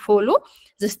will follow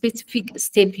the specific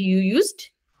step you used.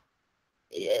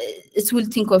 It will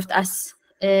think of it as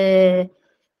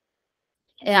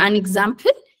an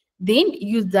example, then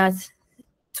use that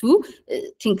to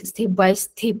think step by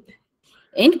step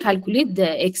and calculate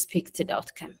the expected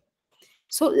outcome.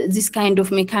 So this kind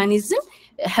of mechanism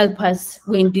help us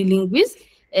when dealing with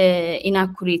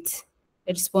inaccurate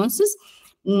responses,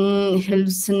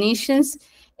 hallucinations,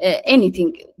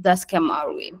 anything that's come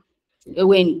our way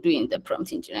when doing the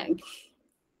prompt engineering.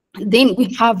 Then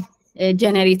we have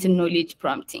generated knowledge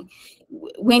prompting.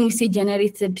 When we say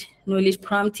generated knowledge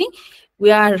prompting, we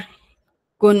are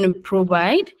going to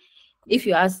provide, if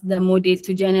you ask the model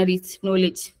to generate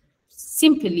knowledge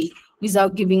simply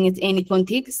without giving it any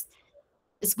context,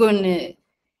 it's going to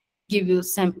give you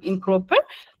some improper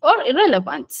or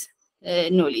irrelevant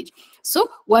knowledge. So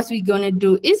what we're going to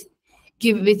do is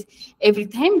give it every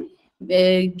time,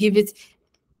 give it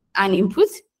an input,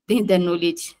 then the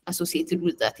knowledge associated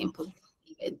with that input.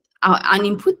 An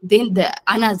input, then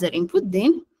another input,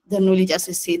 then the knowledge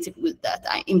associated with that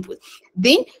input.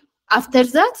 Then after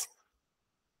that,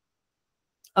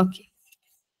 okay.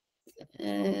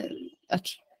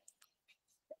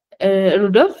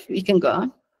 Rudolph, you can go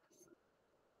on.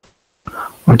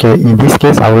 Okay, in this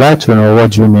case, I would like to know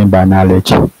what do you mean by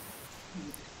knowledge?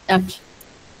 Okay.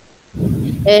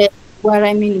 What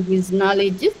I mean with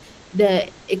knowledge is the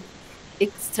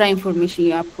extra information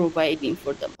you are providing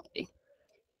for the model.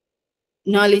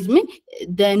 Knowledge means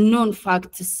the known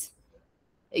facts.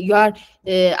 You are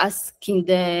asking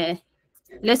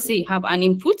let's say you have an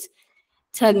input,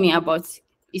 tell me about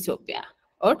Ethiopia,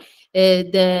 or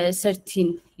the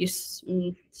 13 years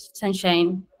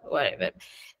sunshine, whatever.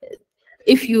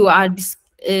 If you are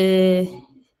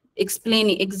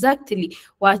explaining exactly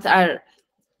what are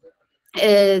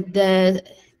the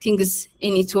things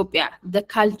in Ethiopia, the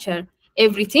culture,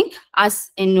 everything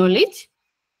as a knowledge,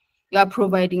 you are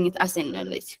providing it as a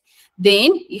knowledge.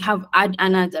 Then you have add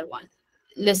another one,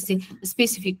 let's say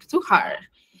specific to Harar.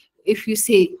 If you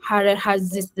say Harar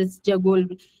has this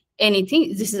Jagol, anything,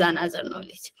 this is another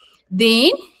knowledge.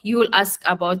 Then you will ask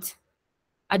about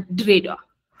a Dredo.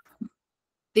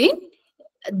 Then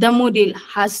the model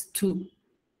has to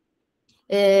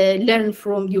learn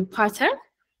from your pattern,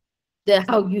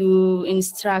 how you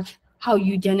instruct, how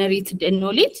you generate the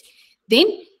knowledge.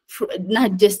 Then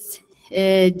not just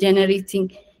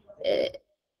generating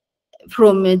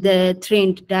from the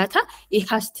trained data, it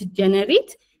has to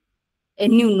generate a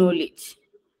new knowledge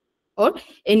or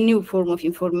a new form of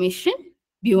information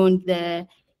beyond the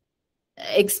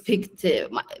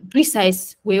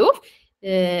precise way of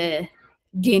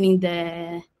gaining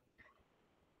the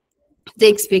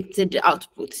expected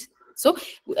output. So,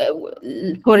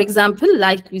 for example,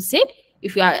 like we said,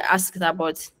 if we are asked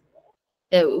about,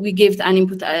 we gave an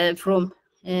input from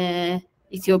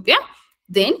Ethiopia,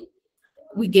 then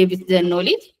we gave it the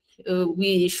knowledge,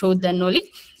 we showed the knowledge.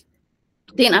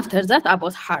 Then after that,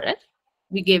 about Harar,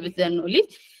 we gave it the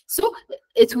knowledge. So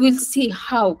it will see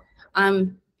how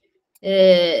I'm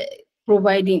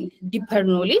providing deeper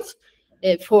knowledge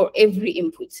for every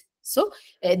input. So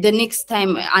the next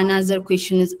time another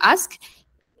question is asked,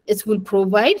 it will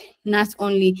provide not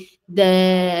only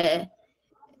the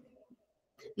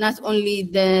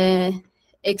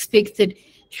expected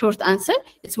short answer,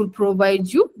 it will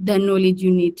provide you the knowledge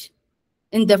you need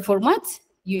in the format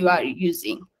you are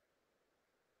using.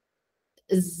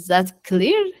 Is that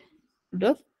clear,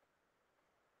 Rudolph?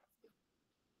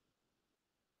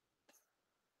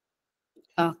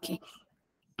 Okay.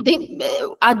 Then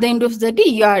at the end of the day,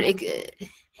 you are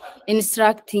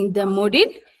instructing the model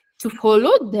to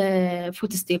follow the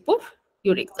footstep of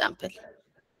your example.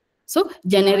 So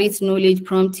generate knowledge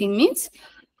prompting means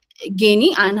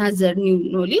gaining another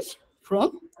new knowledge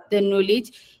from the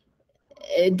knowledge,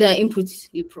 the inputs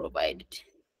you provided.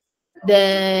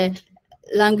 The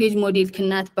language model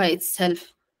cannot by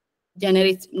itself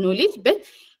generate knowledge, but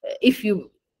if you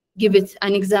give it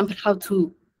an example how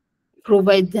to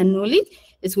provide the knowledge,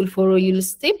 it will follow your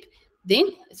step, then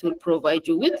it will provide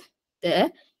you with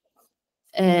the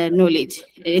knowledge,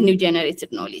 new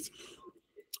generated knowledge.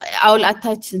 I will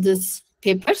attach these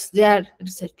papers. They are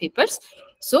research papers.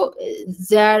 So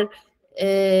they are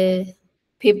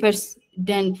papers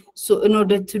done so in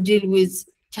order to deal with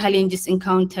challenges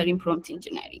encountered in prompt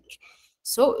engineering.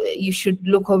 So you should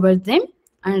look over them,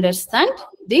 understand,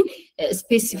 then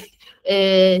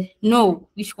know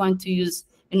which one to use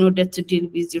in order to deal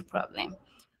with your problem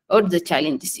or the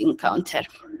challenges you encounter.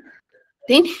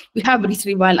 Then we have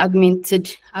retrieval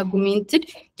augmented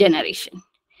generation.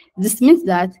 This means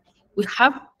that we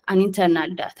have an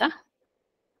internal data.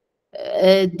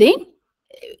 Then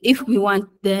if we want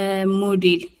the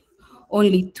model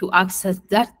only to access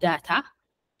that data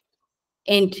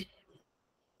and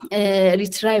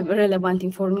retrieve relevant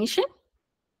information,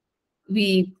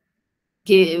 we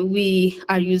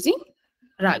are using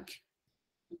RAG,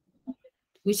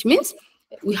 which means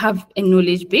we have a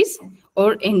knowledge base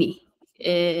or any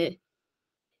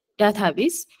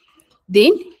database.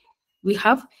 Then we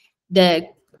have the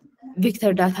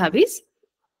vector database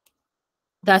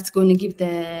that's going to give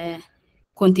the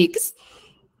context.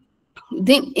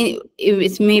 Then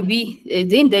it may be,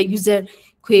 then the user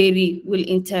query will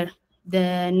enter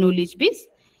the knowledge base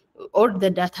or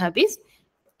the database.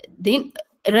 Then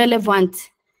relevant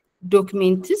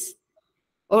documents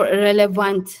or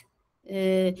relevant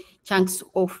chunks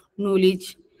of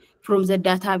knowledge from the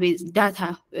database,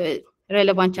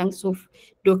 relevant chunks of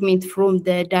document from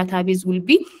the database will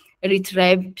be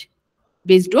retrieved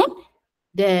based on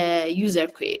the user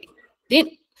query.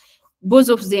 Then both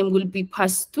of them will be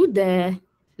passed to the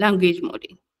language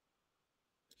model.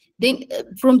 Then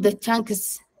from the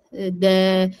chunks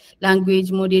the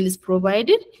language model is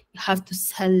provided, you have to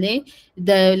select,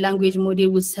 the language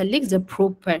model will select the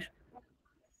proper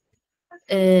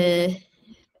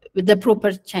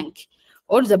chunk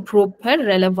or the proper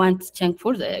relevant chunk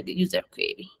for the user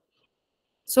query.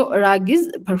 So RAG is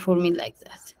performing like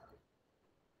that.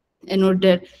 In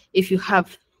order, if you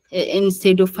have,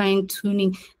 instead of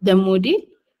fine-tuning the model,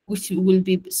 which will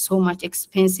be so much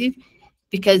expensive,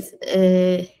 because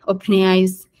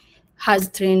OpenAI has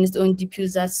trained on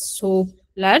GPUs that's so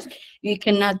large, we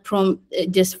cannot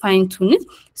just fine-tune it.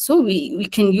 So we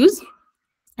can use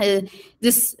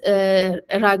this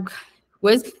RAG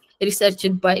was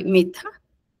researched by Meta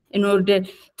in order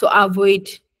to avoid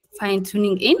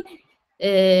fine-tuning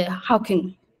in. How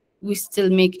can we still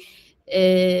make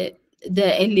the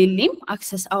LLM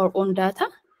access our own data?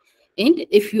 And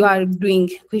if you are doing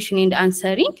question and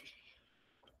answering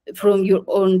from your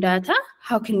own data,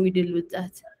 how can we deal with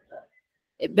that?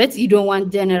 But you don't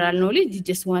want general knowledge, you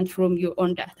just want from your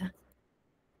own data.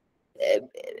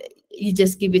 You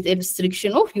just give it a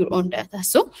restriction of your own data.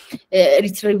 So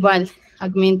retrieval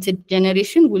augmented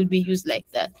generation will be used like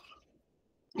that.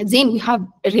 And then we have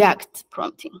React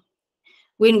prompting.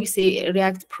 When we say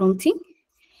React prompting,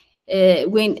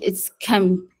 when it's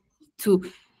come to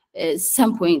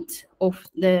some point of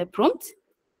the prompt,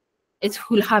 it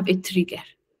will have a trigger.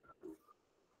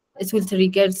 It will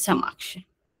trigger some action.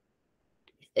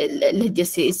 Let's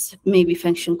just say it's maybe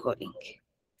function calling,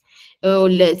 or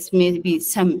let's maybe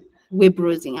some web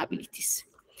browsing abilities.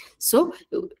 So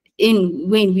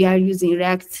when we are using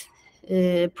React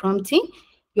prompting,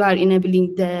 you are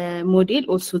enabling the model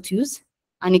also to use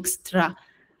an extra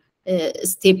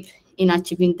step in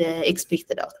achieving the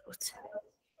expected output.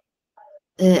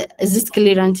 Is this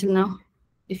clear until now?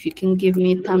 If you can give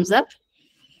me a thumbs up.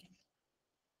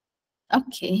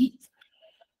 Okay.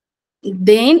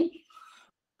 Then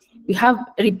we have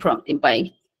reprompting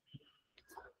by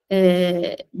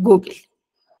Google.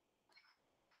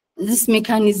 This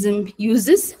mechanism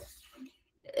uses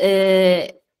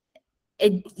a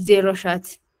zero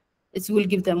shot. It will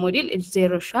give the model a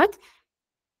zero shot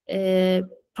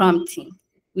prompting,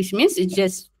 which means it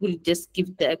will just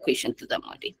give the question to the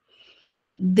model.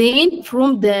 Then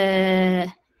from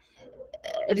the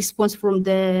response from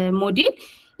the model,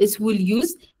 it will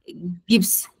use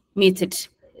Gibbs method.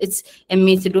 It's a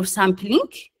method of sampling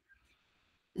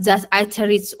that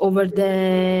iterates over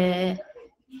the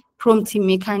prompting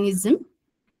mechanism,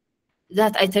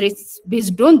 that iterates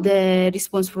based on the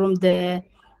response from the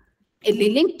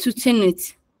LLM to tune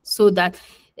it so that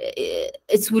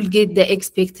it will get the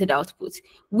expected output,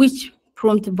 which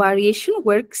prompt variation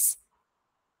works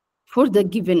for the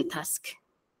given task.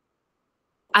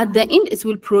 At the end, it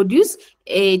will produce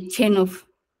a chain of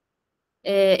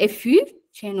a few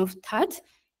chain of thought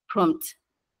prompt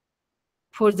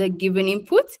for the given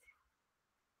input,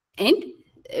 and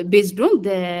based on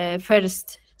the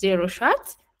first zero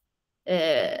shot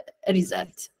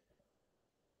result.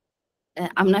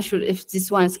 I'm not sure if this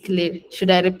one's clear.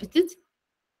 Should I repeat it?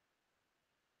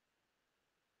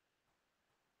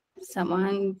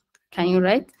 Someone, can you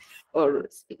write or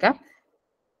speak up?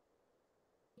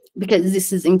 Because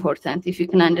this is important. If you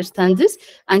can understand this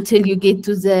until you get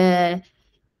to the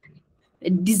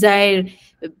desired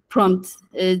prompt,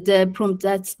 the prompt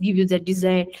that give you the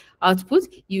desired output,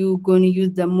 you're going to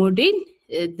use the model,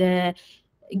 the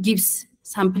Gibbs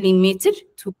sampling method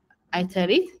to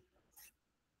iterate.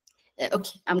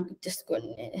 Okay, I'm just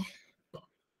going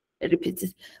to repeat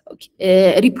it.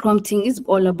 Okay, reprompting is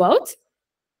all about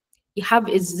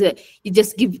you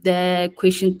just give the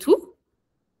question to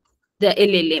the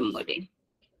LLM model.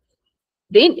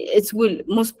 Then it will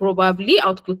most probably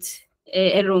output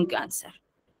a wrong answer.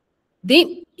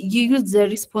 Then you use the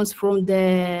response from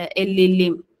the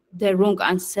LLM, the wrong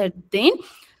answer, then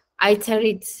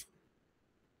iterate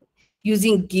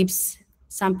using Gibbs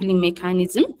sampling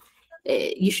mechanism.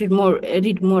 You should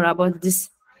read more about this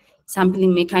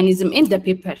sampling mechanism in the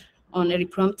paper on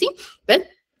reprompting, but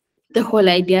the whole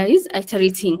idea is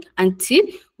iterating until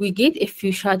we get a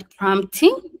few shot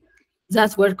prompting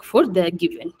that work for the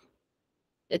given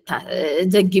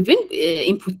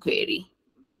input query.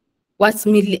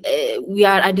 We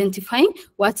are identifying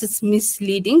what is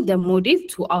misleading the model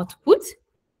to output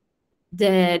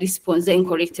the response, the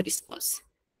incorrect response.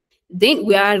 Then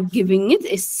we are giving it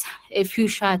a few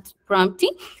shot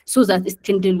prompting so that it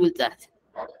can deal with that.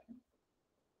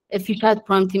 A few shot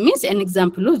prompting means an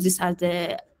example of these are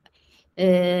the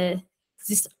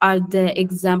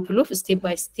example of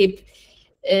step-by-step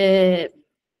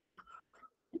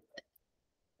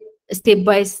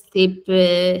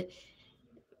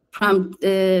prompt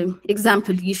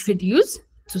example you should use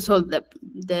to solve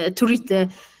to reach the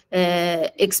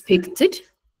expected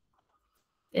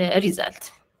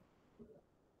result.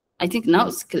 I think now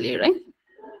it's clear, right?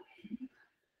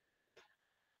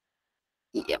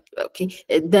 Yep. Okay.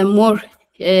 The more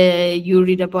you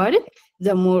read about it,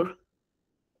 the more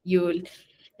you will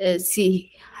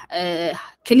see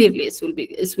clearly.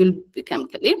 It will become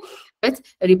clear. But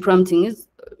reprompting is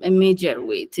a major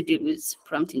way to deal with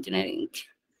prompt engineering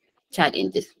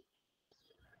challenges.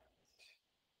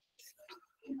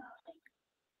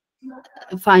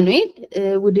 Finally,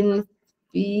 wouldn't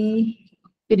be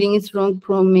feeding it wrong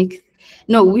prompt.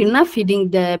 No, we're not feeding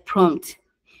the prompt.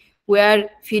 We are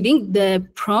feeding the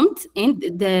prompt and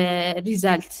the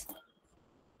result,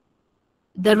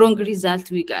 the wrong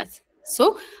result we got.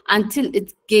 So until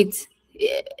it gets,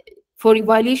 for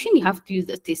evaluation, you have to use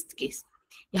the test case.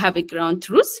 You have a ground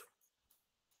truth,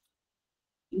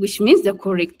 which means the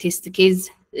correct test case,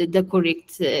 the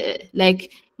correct,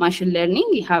 like machine learning,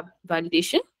 you have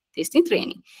validation, testing,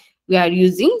 training. We are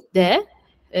using the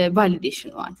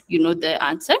validation one. You know the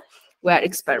answer. We are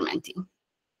experimenting.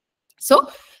 So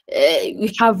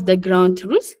we have the ground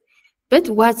truth, but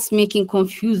what's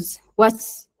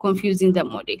confusing the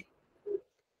model?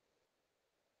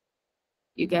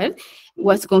 You get it?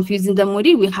 What's confusing the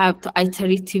model? We have to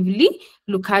iteratively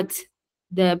look at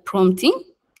the prompting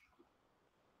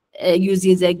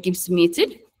using the Gibbs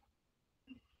method,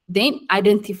 then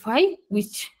identify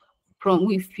which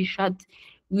few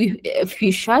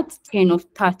shot chain of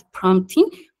thought prompting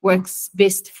works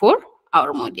best for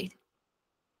our model.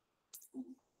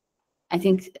 I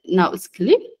think now it's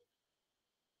clear.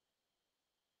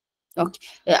 Okay,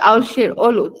 I'll share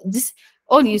all of this.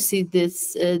 all you see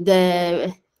this,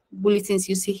 the bulletins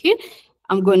you see here,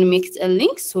 I'm going to make it a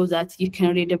link so that you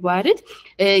can read about it.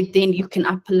 Then you can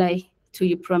apply to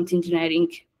your prompt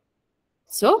engineering.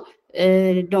 So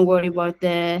don't worry about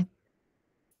the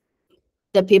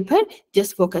paper,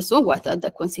 just focus on what are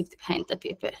the concepts behind the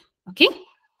paper. Okay,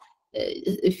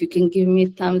 if you can give me a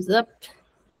thumbs up.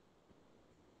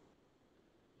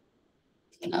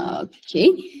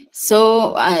 Okay,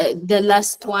 so the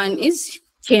last one is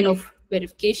chain of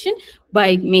verification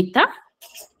by Meta.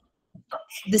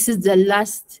 This is the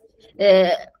last,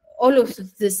 all of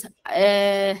this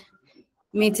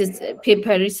Meta's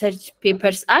paper research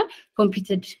papers are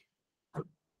competed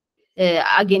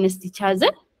against each other.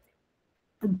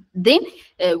 Then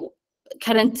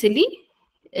currently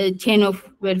chain of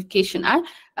verification are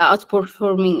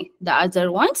outperforming the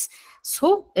other ones.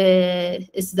 So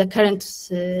it's the current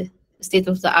state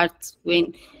of the art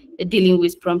when dealing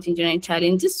with prompt engineering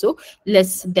challenges. So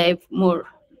let's dive more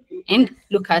and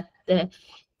look at the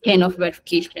chain of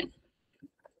verification.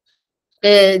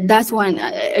 That's one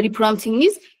reprompting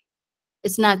is,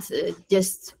 it's not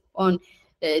just on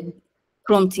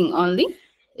prompting only,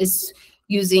 it's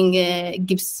using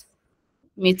Gibbs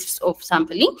methods of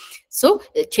sampling. So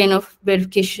the chain of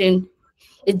verification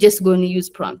is just going to use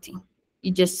prompting.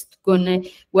 You're just going to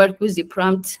work with the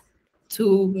prompt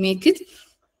to make it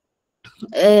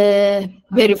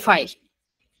verify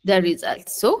the result.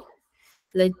 So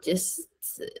let's just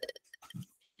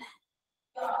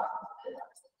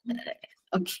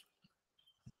okay,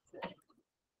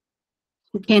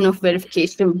 chain of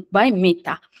verification by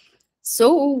Meta.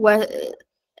 So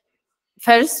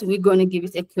first we're going to give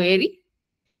it a query.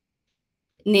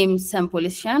 Name some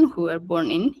politicians who were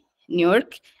born in New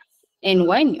York and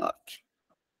why New York.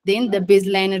 Then the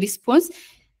baseline response,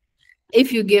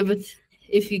 if you give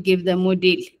the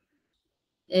model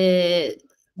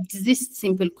this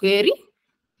simple query,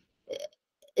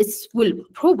 it will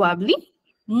probably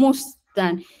most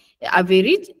than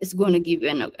average is going to give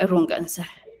you a wrong answer,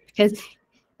 because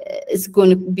it's going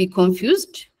to be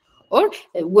confused, or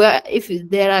where if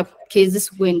there are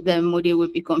cases when the model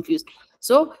will be confused.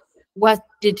 So what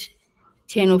did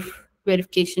chain of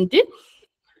verification do?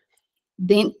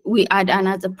 Then we add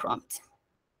another prompt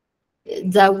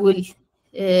that will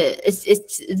this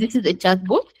is a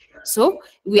chatbot. So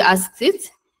we asked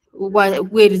it,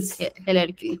 where is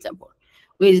Hillary Clinton born?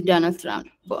 Where is Donald Trump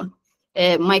born?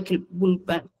 Michael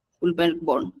Bloomberg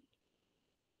born?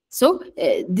 So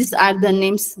these are the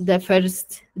names, the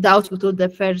output of the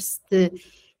first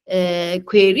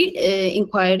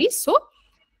inquiry. So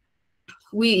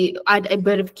we add a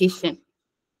verification.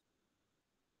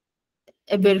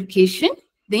 Then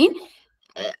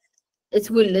it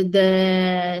will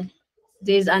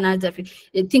there's another thing.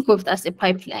 Think of it as a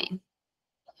pipeline.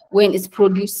 When it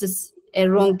produces a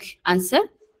wrong answer,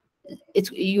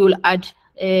 you will add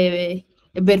a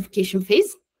verification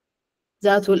phase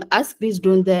that will ask, based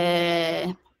on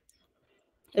the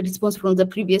response from the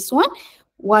previous one,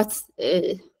 where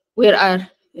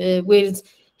is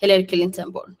Hillary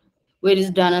Clinton born? Where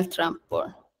is Donald Trump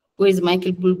born? Where is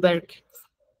Michael Bloomberg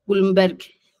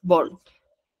born?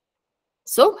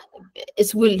 So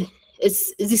this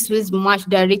was much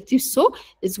directive, so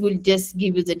it will just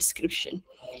give you the description.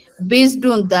 Based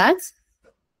on that,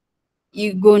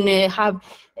 you're gonna have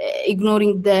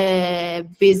ignoring the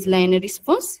baseline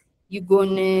response, you're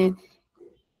gonna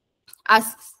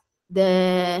ask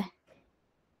the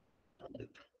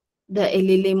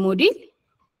LLM model,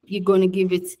 you're gonna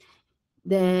give it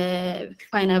the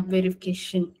final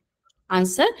verification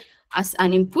answer as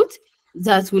an input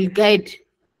that will guide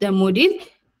the model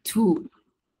to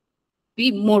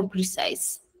be more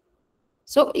precise.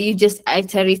 So you just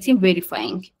iterating,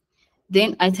 verifying,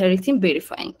 then iterating,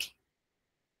 verifying.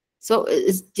 So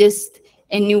it's just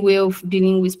a new way of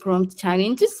dealing with prompt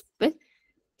challenges, but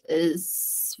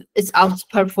it's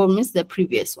outperformance the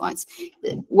previous ones.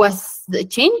 What's the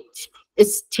change?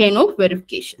 It's chain of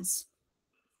verifications.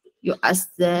 You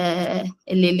ask the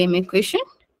LLM question,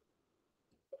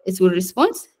 it will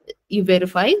respond, you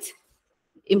verify it,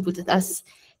 input it as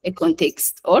a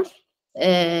context or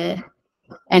an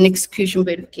execution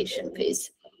verification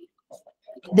phase.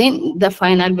 Then the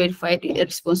final verified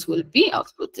response will be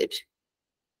outputted.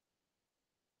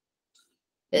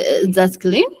 That's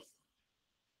clear?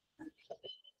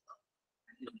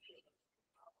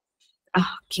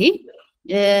 Okay.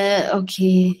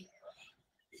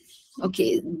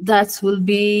 Okay, that will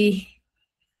be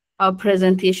our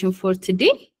presentation for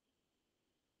today.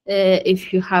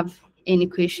 If you have any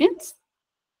questions.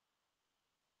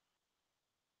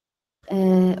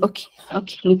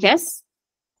 Okay, Lucas,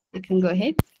 you can go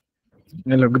ahead.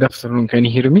 Hello, good afternoon. Can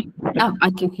you hear me? Oh, I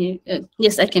can hear.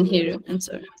 Yes, I can hear you. I'm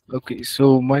sorry. Okay,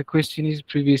 so my question is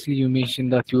previously you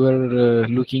mentioned that you were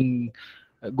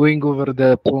going over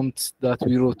the prompts that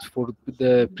we wrote for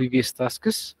the previous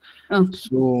tasks. Oh,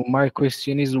 So my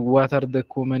question is, what are the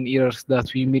common errors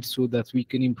that we made so that we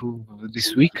can improve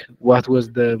this week? What was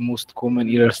the most common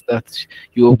errors that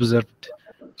you observed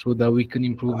so that we can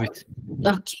improve it?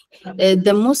 okay.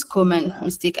 The most common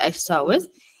mistake I saw was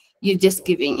you just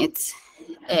giving it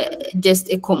just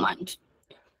a command.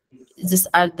 These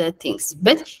are the things,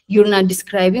 but you're not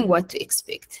describing what to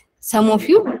expect. Some of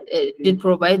you did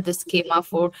provide the schema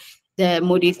for the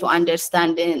model to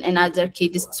understand, and in other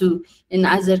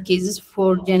cases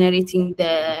for generating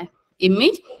the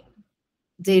image,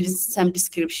 there is some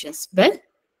descriptions, but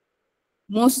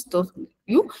most of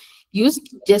you use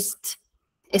just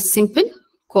a simple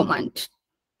command.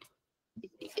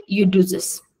 You do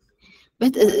this,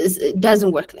 but it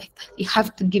doesn't work like that. You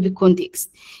have to give a context.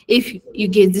 If you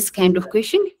get this kind of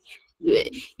question,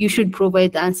 you should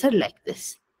provide the answer like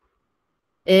this.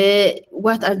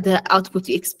 What are the output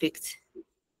you expect?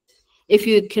 If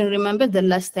you can remember the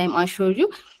last time I showed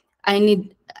you, I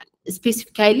need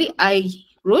specifically, I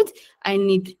wrote, I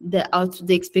need the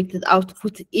expected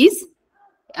output is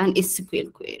an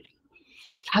SQL query.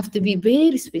 You have to be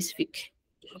very specific,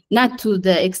 not to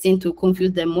the extent to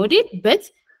confuse the model, but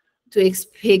to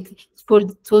expect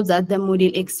so that the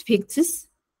model expects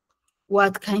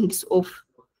what kinds of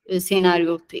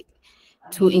scenario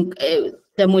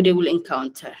the model will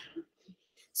encounter.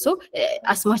 So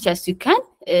as much as you can,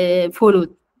 follow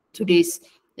today's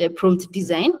prompt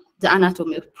design, the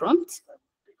anatomy of prompt.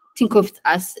 Think of it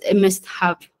as a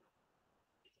must-have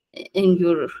in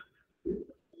your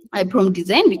prompt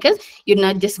design, because you're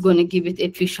not just going to give it a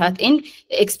few shots and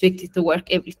expect it to work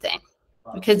every time,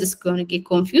 because it's going to get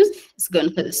confused, it's going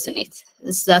to hallucinate.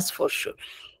 That's for sure.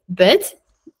 But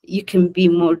you can be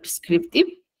more descriptive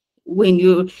when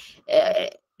you're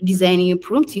designing a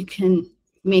prompt. You can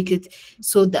make it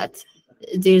so that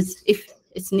if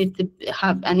it's need to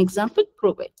have an example,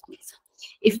 provide an example.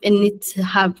 If it needs to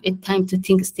have a time to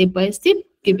think step by step,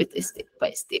 give it a step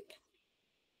by step.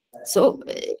 So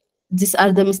these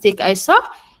are the mistake I saw.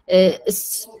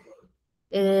 It's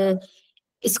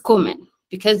common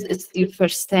because it's your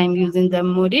first time using the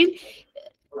model.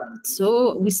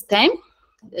 So with time,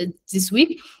 this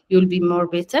week you'll be more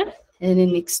better, and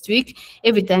then next week,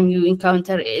 every time you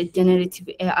encounter a generative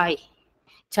AI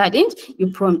challenge, your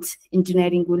prompt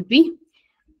engineering will be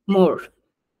more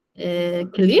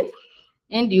clear,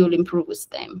 and you'll improve with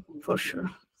time for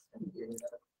sure.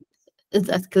 Is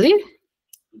that clear?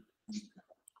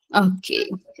 Okay.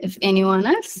 If anyone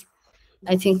else,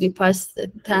 I think we passed the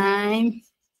time.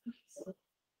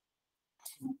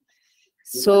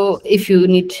 So if you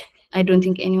need, I don't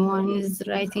think anyone is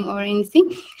writing or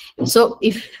anything. So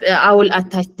if I will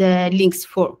attach the links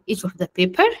for each of the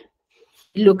paper,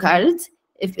 look at it.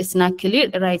 If it's not clear,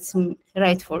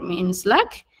 write for me in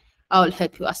Slack. I will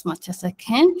help you as much as I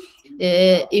can.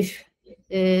 If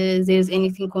there's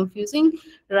anything confusing,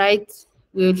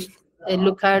 we'll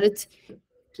look at it.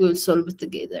 We'll solve it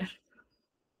together.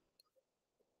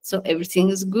 So everything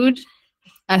is good.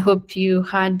 I hope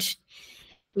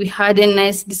we had a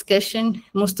nice discussion.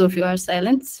 Most of you are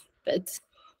silent, but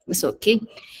it's okay.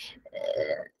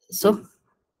 So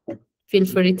feel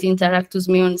free to interact with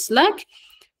me on Slack.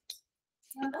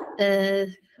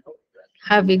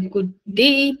 Have a good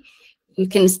day. You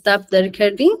can stop the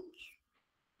recording.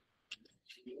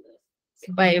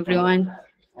 Bye, everyone.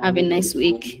 Have a nice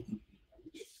week.